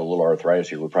see you have a little arthritis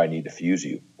here. We probably need to fuse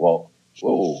you. Well,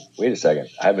 whoa, wait a second.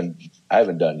 I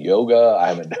haven't done yoga. I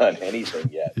haven't done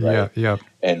anything yet. Right? Yeah.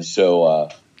 And so,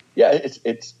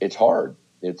 it's hard.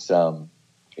 It's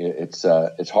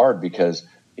hard because,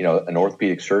 an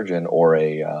orthopedic surgeon or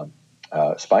a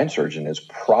spine surgeon is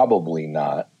probably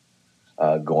not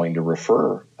going to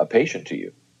refer a patient to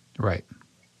you. Right.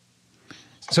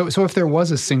 So if there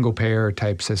was a single payer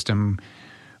type system,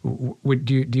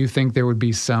 do you think there would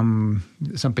be some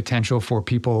potential for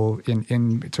people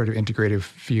in sort of integrative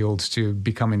fields to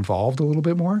become involved a little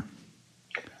bit more?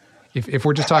 If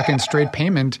we're just talking straight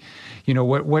payment,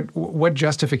 what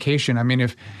justification? I mean,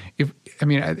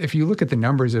 if you look at the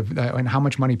numbers of and how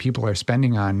much money people are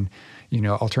spending on,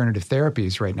 alternative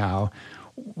therapies right now,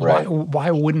 why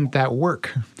wouldn't that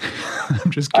work?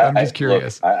 I'm just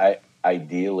curious. Look,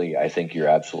 ideally, I think you're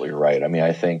absolutely right. I mean,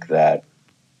 I think that,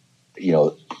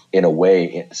 in a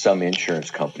way, some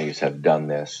insurance companies have done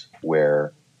this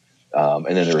where, and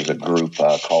then there was a group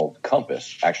called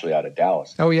Compass, actually out of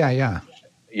Dallas. Oh, yeah.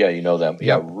 Yeah, you know them.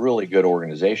 Yep. Yeah, really good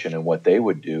organization. And what they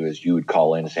would do is you would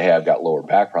call in and say, hey, I've got lower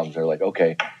back problems. They're like,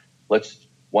 okay,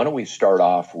 why don't we start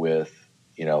off with,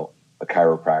 a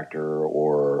chiropractor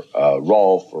or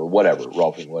Rolf or whatever,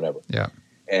 Rolfing, whatever. Yeah.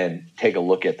 And take a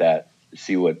look at that,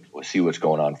 see what's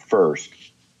going on first,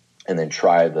 and then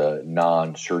try the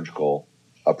non-surgical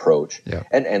approach. Yeah.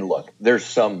 And look, there's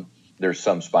some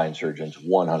spine surgeons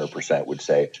 100% would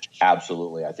say,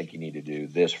 absolutely, I think you need to do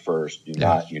this first. You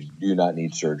do not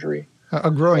need surgery. A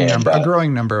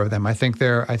growing number of them. I think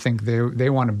they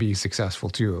want to be successful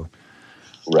too.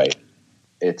 Right.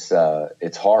 It's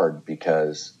hard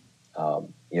because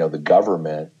the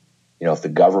government, if the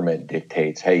government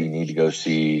dictates, hey, you need to go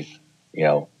see,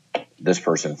 this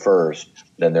person first,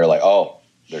 then they're like, oh,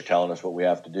 they're telling us what we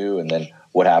have to do. And then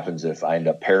what happens if I end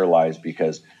up paralyzed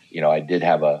because, I did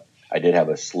have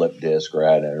a slip disc or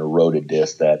I had an eroded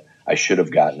disc that I should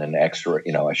have gotten an X-ray,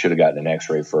 I should have gotten an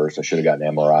X-ray first. I should have gotten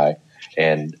an MRI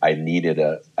and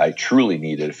I truly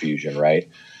needed a fusion. Right.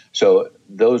 So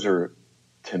those are,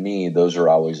 to me, those are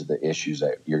always the issues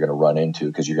that you're going to run into,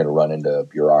 because you're going to run into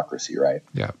bureaucracy, right?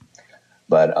 Yeah.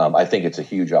 But I think it's a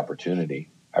huge opportunity.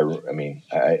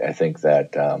 I think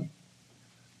that,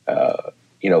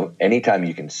 anytime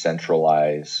you can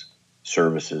centralize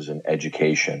services and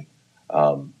education,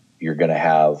 you're going to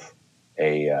have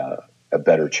a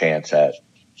better chance at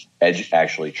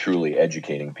actually truly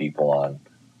educating people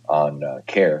on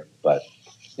care. But,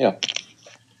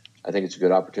 I think it's a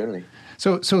good opportunity.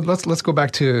 So let's go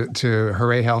back to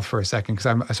Hooray Health for a second,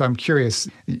 because I'm curious,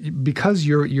 because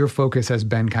your focus has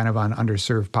been kind of on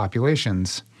underserved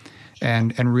populations,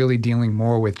 and really dealing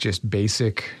more with just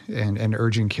basic and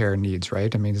urgent care needs,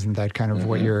 right? I mean, isn't that kind of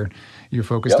what you're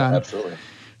focused on? Absolutely.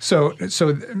 So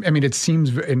I mean, it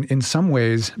seems in some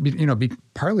ways,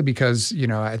 partly because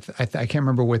I can't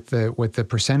remember what the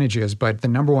percentage is, but the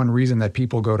number one reason that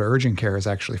people go to urgent care is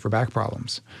actually for back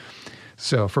problems.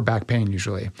 So for back pain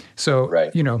usually. So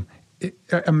right.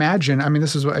 Imagine. I mean,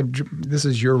 this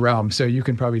is your realm, so you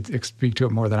can probably speak to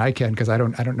it more than I can, because I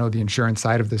don't know the insurance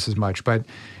side of this as much. But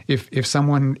if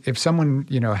someone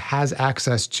has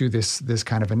access to this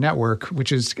kind of a network,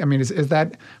 which is, I mean, is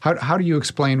that how do you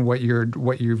explain what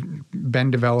you've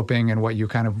been developing and what you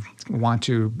kind of want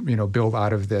to build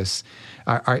out of this?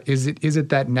 Is it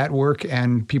that network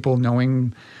and people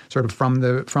knowing sort of from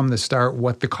the start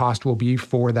what the cost will be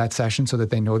for that session, so that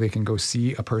they know they can go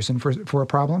see a person for a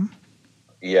problem?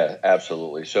 Yeah,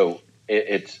 absolutely. So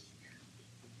it's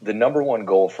the number one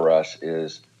goal for us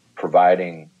is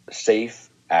providing safe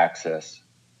access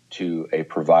to a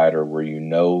provider where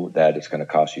that it's going to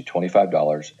cost you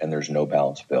 $25 and there's no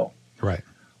balance bill. Right.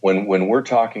 When we're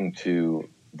talking to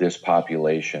this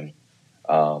population,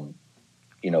 every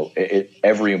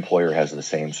employer has the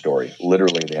same story.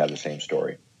 Literally, they have the same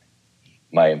story.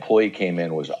 My employee came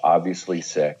in, was obviously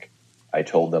sick. I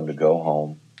told them to go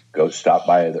home. Go stop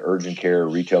by the urgent care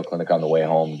retail clinic on the way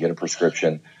home, get a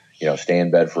prescription, stay in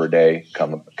bed for a day,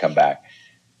 come back.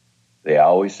 They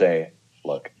always say,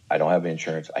 look, I don't have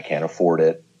insurance. I can't afford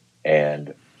it.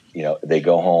 And, they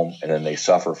go home and then they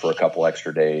suffer for a couple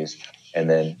extra days. And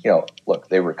then, look,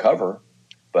 they recover,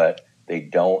 but they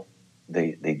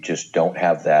just don't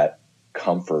have that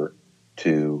comfort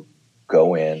to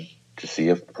go in to see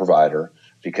a provider,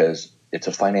 because it's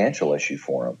a financial issue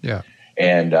for them. Yeah.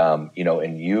 And, and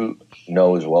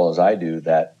as well as I do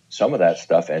that some of that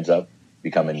stuff ends up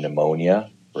becoming pneumonia,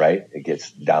 right? It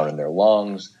gets down in their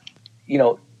lungs.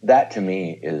 That to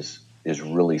me is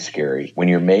really scary when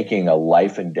you're making a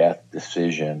life and death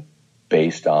decision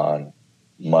based on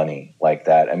money like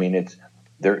that. I mean,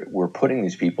 we're putting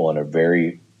these people in a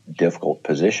very difficult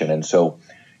position. And so,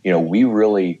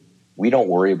 we don't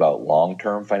worry about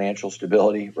long-term financial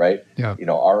stability, right? Yeah.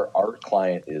 Our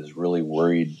client is really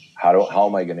worried, how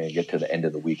am I going to get to the end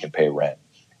of the week and pay rent?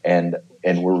 And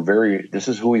this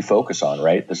is who we focus on,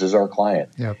 right? This is our client.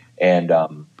 Yep. And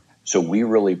so we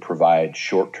really provide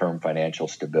short-term financial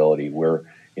stability where,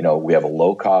 we have a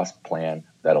low-cost plan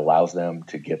that allows them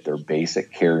to get their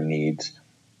basic care needs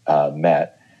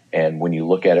met. And when you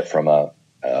look at it from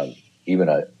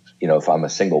if I'm a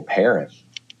single parent,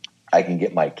 I can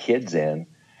get my kids in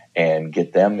and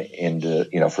get them into,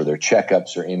 for their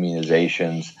checkups or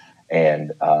immunizations,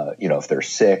 and, if they're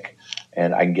sick,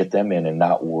 and I can get them in and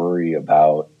not worry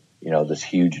about, this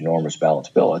huge, enormous balance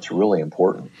bill. It's really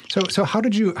important. So how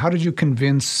did you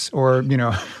convince or,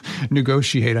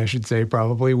 negotiate, I should say,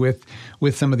 probably with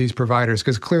some of these providers?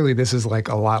 Because clearly this is like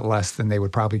a lot less than they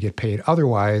would probably get paid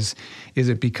otherwise. Is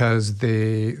it because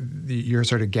you're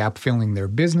sort of gap filling their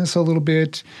business a little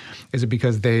bit? Is it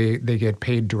because they get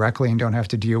paid directly and don't have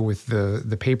to deal with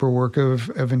the paperwork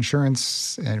of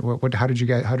insurance? And how did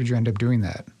you end up doing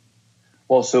that?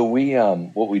 Well, so we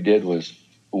what we did was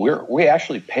we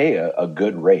actually pay a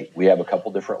good rate. We have a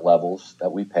couple different levels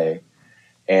that we pay,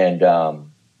 and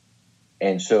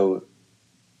so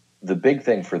the big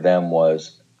thing for them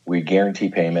was we guarantee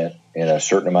payment in a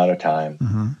certain amount of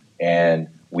time, and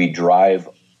we drive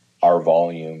our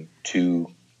volume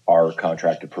to our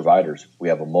contracted providers. We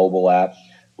have a mobile app,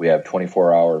 we have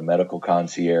 24-hour medical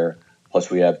concierge,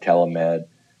 plus we have telemed.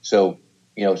 So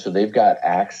so they've got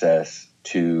access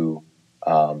to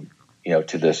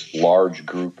to this large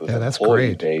group of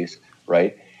employee base,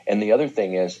 right? And the other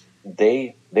thing is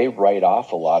they write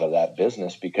off a lot of that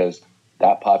business because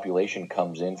that population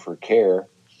comes in for care,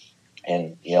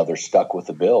 and they're stuck with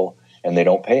the bill and they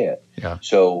don't pay it. Yeah.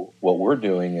 So what we're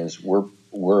doing is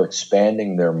we're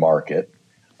expanding their market,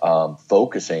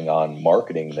 focusing on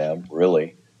marketing them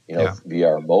really, via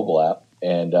our mobile app,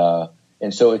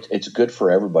 and so it's good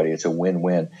for everybody. It's a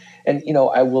win-win. And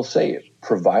I will say,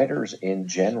 providers in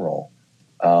general,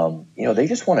 they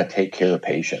just want to take care of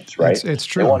patients, right? It's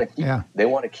true. They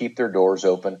want to keep their doors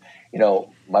open.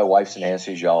 My wife's an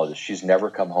anesthesiologist. She's never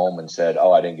come home and said,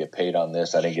 "Oh, I didn't get paid on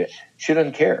this. She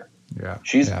doesn't care." Yeah.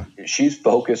 She's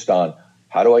focused on,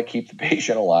 how do I keep the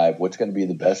patient alive? What's going to be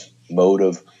the best mode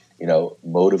of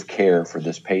care for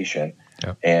this patient?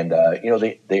 Yep. And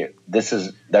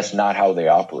that's not how they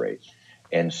operate.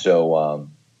 And so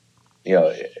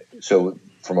so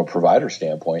from a provider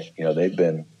standpoint, they've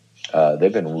been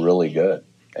really good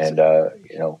and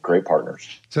great partners.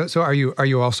 So are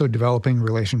you also developing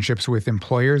relationships with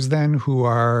employers then who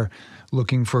are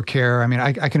looking for care? I mean,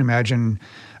 I can imagine,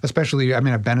 especially,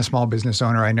 I've been a small business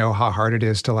owner. I know how hard it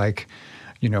is to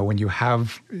when you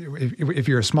have, if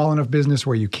you're a small enough business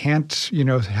where you can't,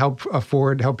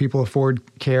 help people afford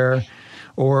care,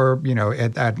 or,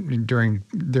 during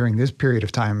this period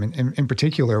of time in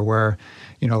particular where,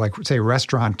 like say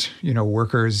restaurant,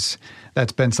 workers,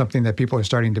 that's been something that people are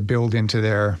starting to build into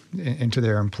their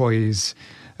employees,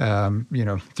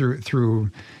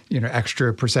 through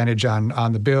extra percentage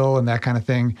on the bill and that kind of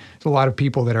thing. There's a lot of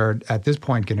people that are at this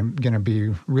point going to be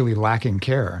really lacking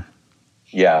care.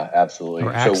 Yeah, absolutely.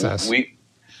 Or access.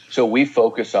 So we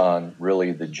focus on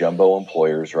really the jumbo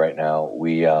employers right now.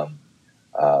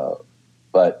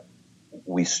 But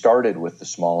we started with the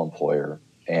small employer,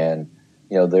 and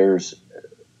there's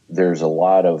a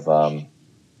lot of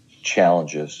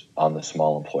challenges on the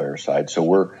small employer side. So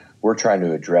we're trying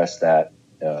to address that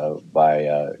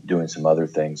by doing some other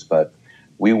things. But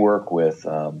we work with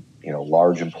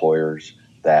large employers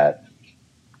that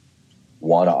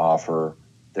want to offer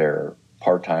their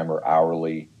part-time or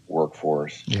hourly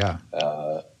workforce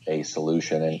a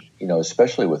solution. And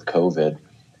especially with COVID,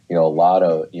 a lot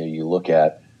of you look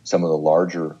at some of the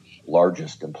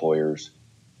largest employers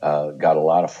got a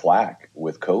lot of flack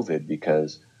with COVID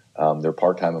because their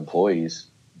part-time employees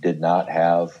did not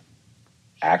have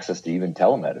access to even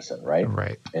telemedicine, right?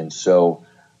 Right. And so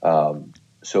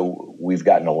we've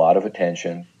gotten a lot of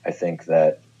attention. I think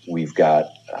that we've got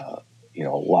a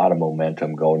lot of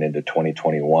momentum going into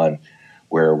 2021,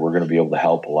 where we're going to be able to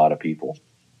help a lot of people.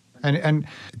 And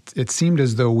it seemed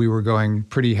as though we were going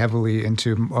pretty heavily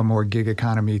into a more gig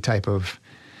economy type of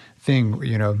thing.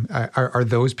 Are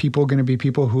those people going to be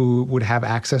people who would have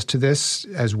access to this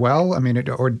as well? I mean,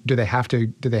 or do they have to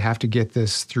get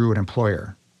this through an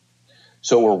employer?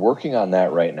 So we're working on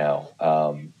that right now.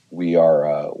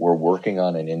 We're working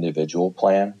on an individual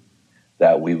plan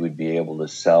that we would be able to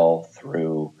sell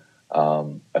through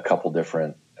a couple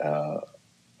different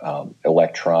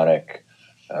electronic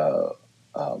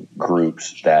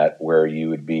groups where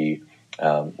you'd be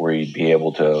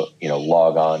able to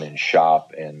log on and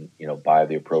shop and buy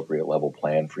the appropriate level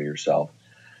plan for yourself.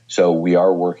 So we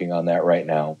are working on that right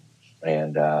now,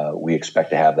 and we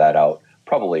expect to have that out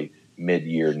probably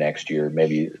mid-year next year,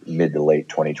 maybe mid to late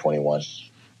 2021.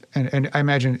 And I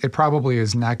imagine it probably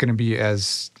is not going to be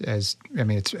it's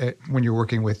when you're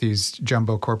working with these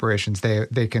jumbo corporations,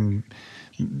 they can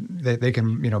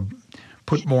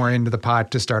put more into the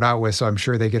pot to start out with. So I'm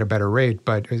sure they get a better rate.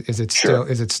 But is it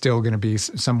still going to be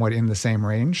somewhat in the same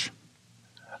range?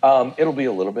 It'll be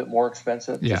a little bit more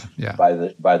expensive. Yeah.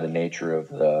 By the nature of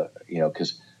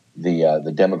because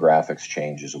the demographics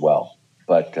change as well.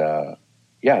 But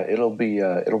it'll be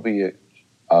a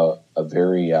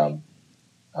very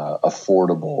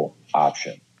affordable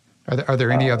option. Are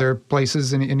there any other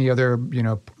places in any other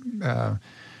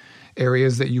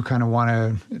areas that you kind of want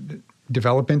to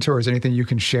develop into, or is there anything you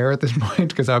can share at this point?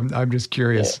 Because I'm just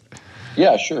curious.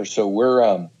 Yeah, sure. So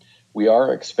we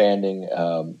are expanding,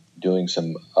 doing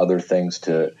some other things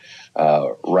to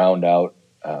round out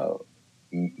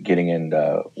getting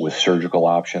into with surgical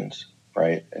options,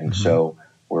 right? And so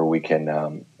where we can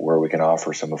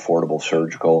offer some affordable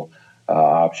surgical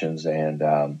options, and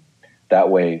that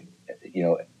way,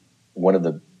 one of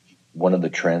the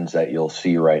trends that you'll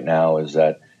see right now is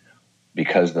that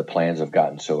because the plans have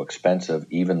gotten so expensive,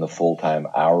 even the full-time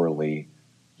hourly,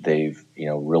 they've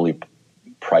really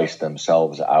priced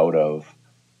themselves out of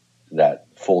that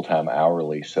full-time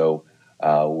hourly. So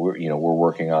we're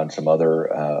working on some other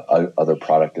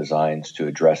product designs to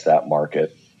address that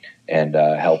market and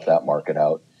help that market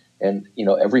out. And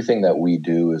everything that we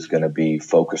do is going to be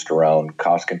focused around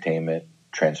cost containment,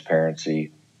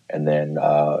 transparency, and then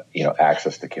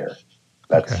access to care.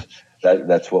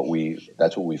 That's what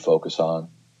we focus on.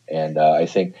 And I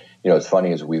think it's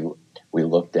funny as we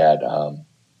looked at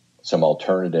some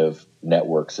alternative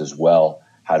networks as well.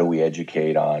 How do we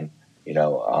educate on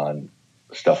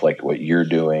stuff like what you're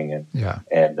doing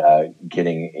and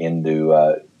getting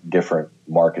into different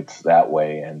markets that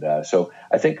way. And so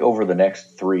I think over the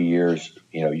next 3 years,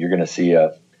 you're going to see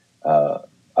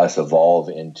us evolve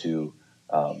into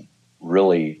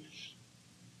really,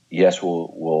 yes,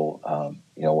 we'll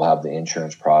have the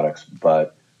insurance products,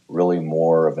 but really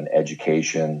more of an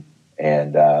education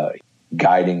and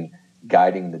guiding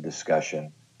the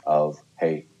discussion of,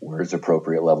 hey, where's the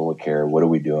appropriate level of care? What are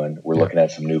we doing? We're looking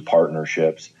at some new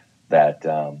partnerships that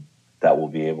will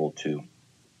be able to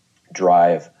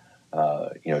drive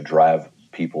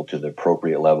people to the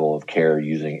appropriate level of care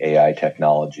using AI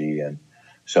technology. And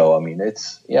so,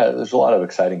 there's a lot of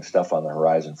exciting stuff on the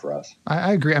horizon for us.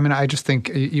 I agree. I just think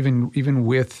even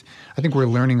with, I think we're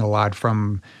learning a lot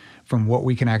from what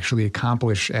we can actually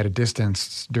accomplish at a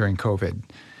distance during COVID.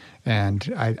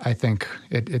 And I think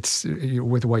it's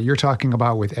with what you're talking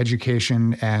about with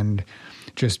education and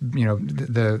just,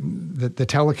 the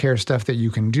telecare stuff that you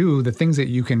can do, the things that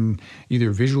you can either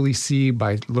visually see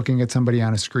by looking at somebody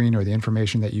on a screen or the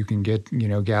information that you can get,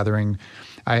 gathering.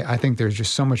 I think there's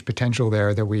just so much potential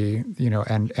there that we,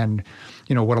 and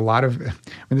what a lot of,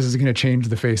 this is going to change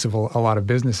the face of a lot of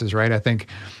businesses, right? I think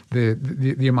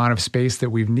the amount of space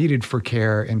that we've needed for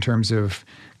care in terms of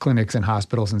clinics and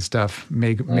hospitals and stuff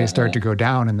may start to go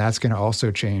down, and that's going to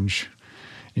also change,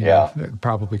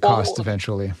 probably costs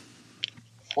eventually.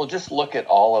 Well, just look at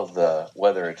all of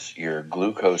whether it's your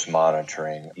glucose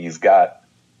monitoring, you've got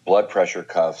blood pressure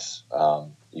cuffs,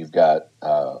 you've got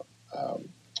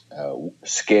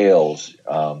scales,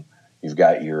 you've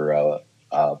got your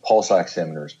pulse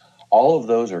oximeters. All of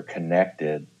those are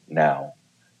connected now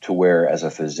to where, as a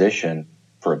physician,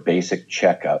 for a basic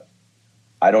checkup,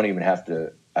 I don't have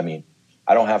to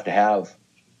have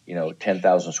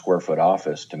 10,000 square foot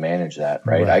office to manage that,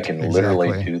 right? I can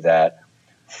literally do that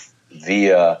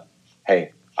via,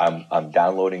 hey, I'm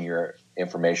downloading your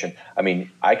information.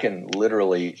 I can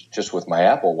literally, just with my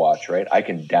Apple Watch, right, I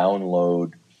can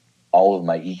download all of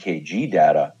my EKG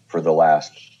data for the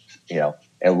last,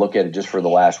 and look at it just for the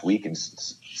last week and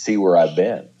see where I've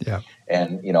been. Yeah.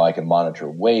 And, I can monitor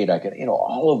weight. I can,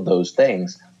 all of those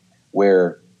things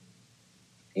where,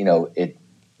 it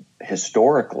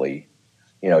historically,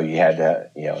 you had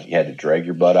to drag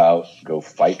your butt out, go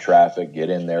fight traffic, get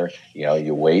in there,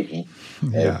 you wait and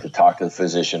to talk to the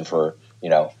physician for,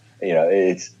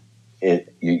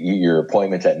 your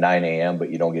appointment's at 9 a.m., but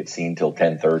you don't get seen till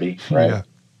 10:30, right?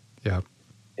 Yeah.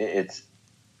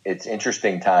 It's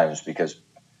interesting times because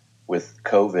with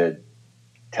COVID,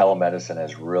 telemedicine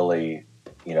has really,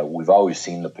 we've always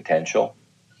seen the potential,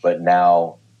 but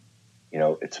now,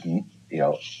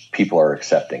 people are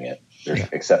accepting it. They're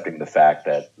accepting the fact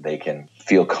that they can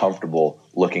feel comfortable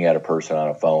looking at a person on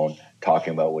a phone,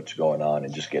 talking about what's going on,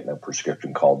 and just getting a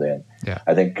prescription called in. Yeah.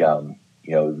 I think,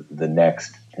 the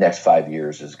next 5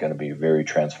 years is going to be very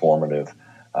transformative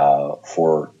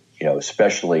for,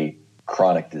 especially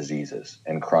chronic diseases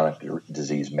and chronic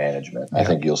disease management. I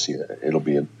think you'll see that it'll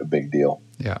be a big deal.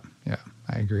 Yeah,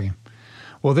 I agree.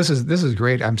 Well, this is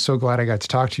great. I'm so glad I got to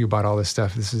talk to you about all this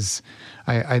stuff. This is,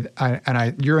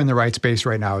 you're in the right space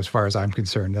right now as far as I'm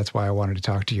concerned. That's why I wanted to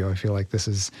talk to you. I feel like this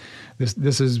is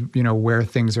where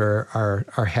things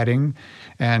are heading,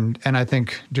 and I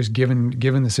think just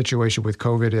given the situation with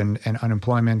COVID and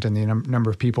unemployment and the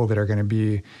number of people that are going to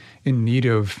be in need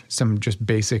of some just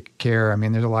basic care.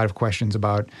 There's a lot of questions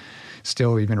about.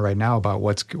 Still, even right now, about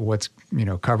what's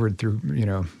covered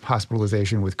through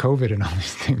hospitalization with COVID and all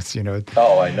these things.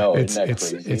 Oh, I know. Isn't that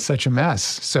crazy? It's such a mess.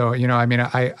 So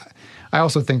I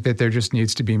also think that there just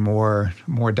needs to be more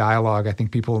dialogue. I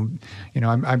think people,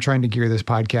 I'm trying to gear this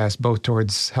podcast both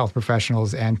towards health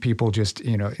professionals and people just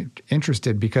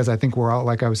interested, because I think we're all,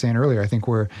 like I was saying earlier, I think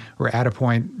we're at a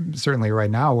point certainly right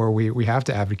now where we have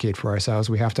to advocate for ourselves.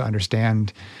 We have to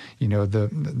understand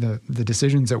the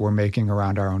decisions that we're making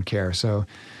around our own care. So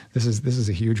this is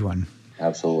a huge one.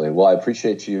 Absolutely. Well, I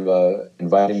appreciate you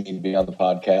inviting me to be on the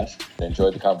podcast. I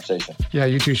enjoyed the conversation. Yeah,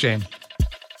 you too, Shane.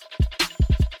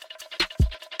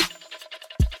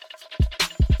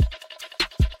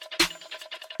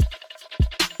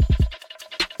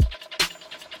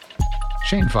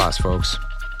 Shane Foss, folks.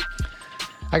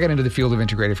 I got into the field of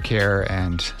integrative care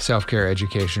and self-care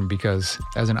education because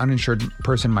as an uninsured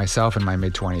person myself in my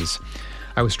mid-20s,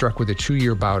 I was struck with a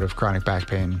 2-year bout of chronic back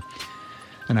pain,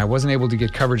 and I wasn't able to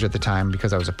get coverage at the time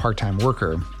because I was a part-time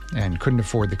worker and couldn't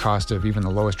afford the cost of even the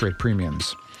lowest rate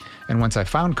premiums. And once I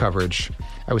found coverage,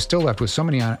 I was still left with so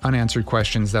many unanswered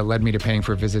questions that led me to paying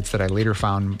for visits that I later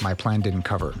found my plan didn't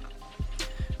cover.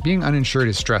 Being uninsured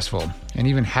is stressful, and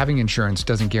even having insurance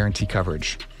doesn't guarantee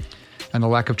coverage. And the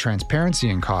lack of transparency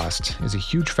in cost is a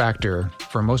huge factor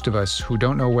for most of us who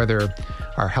don't know whether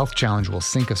our health challenge will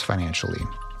sink us financially.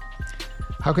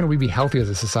 How can we be healthy as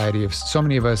a society if so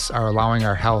many of us are allowing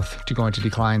our health to go into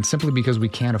decline simply because we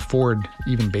can't afford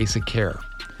even basic care?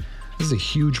 This is a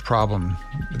huge problem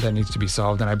that needs to be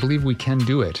solved, and I believe we can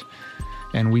do it,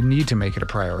 and we need to make it a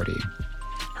priority.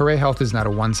 Hooray Health is not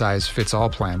a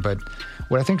one-size-fits-all plan, but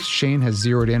what I think Shane has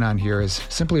zeroed in on here is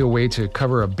simply a way to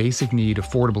cover a basic need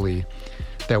affordably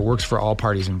that works for all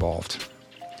parties involved.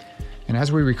 And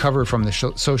as we recover from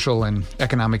the social and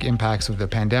economic impacts of the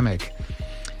pandemic,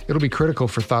 it'll be critical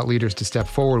for thought leaders to step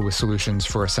forward with solutions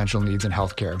for essential needs in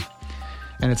healthcare.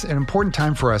 And it's an important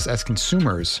time for us as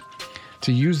consumers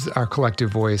to use our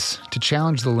collective voice to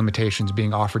challenge the limitations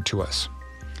being offered to us.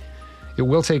 It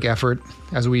will take effort,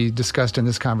 as we discussed in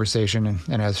this conversation,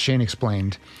 and as Shane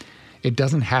explained, it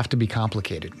doesn't have to be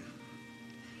complicated.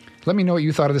 Let me know what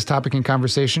you thought of this topic in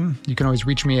conversation. You can always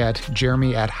reach me at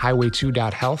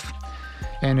jeremy@highway2.health.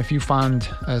 And if you found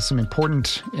some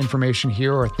important information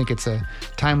here or think it's a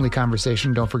timely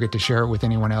conversation, don't forget to share it with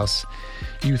anyone else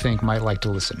you think might like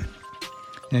to listen.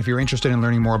 And if you're interested in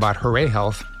learning more about Hooray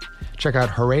Health, check out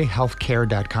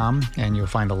hoorayhealthcare.com and you'll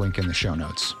find a link in the show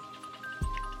notes.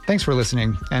 Thanks for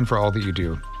listening and for all that you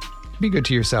do. Be good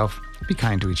to yourself, be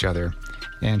kind to each other,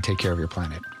 and take care of your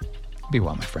planet. Be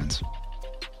well, my friends.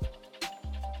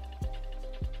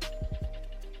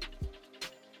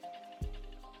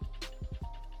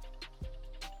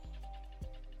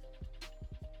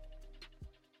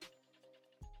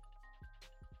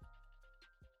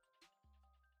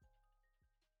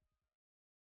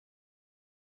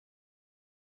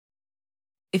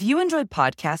 If you enjoyed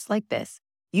podcasts like this,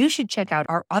 you should check out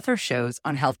our other shows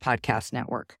on Health Podcast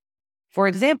Network. For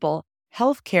example,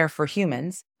 Health Care for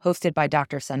Humans, hosted by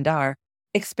Dr. Sundar,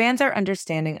 expands our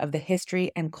understanding of the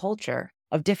history and culture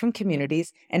of different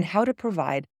communities and how to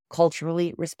provide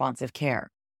culturally responsive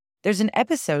care. There's an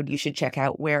episode you should check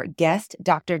out where guest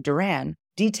Dr. Duran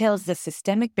details the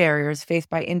systemic barriers faced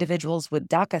by individuals with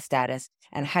DACA status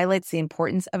and highlights the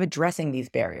importance of addressing these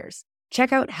barriers.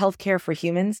 Check out Healthcare for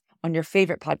Humans on your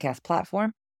favorite podcast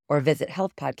platform or visit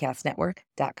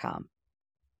healthpodcastnetwork.com.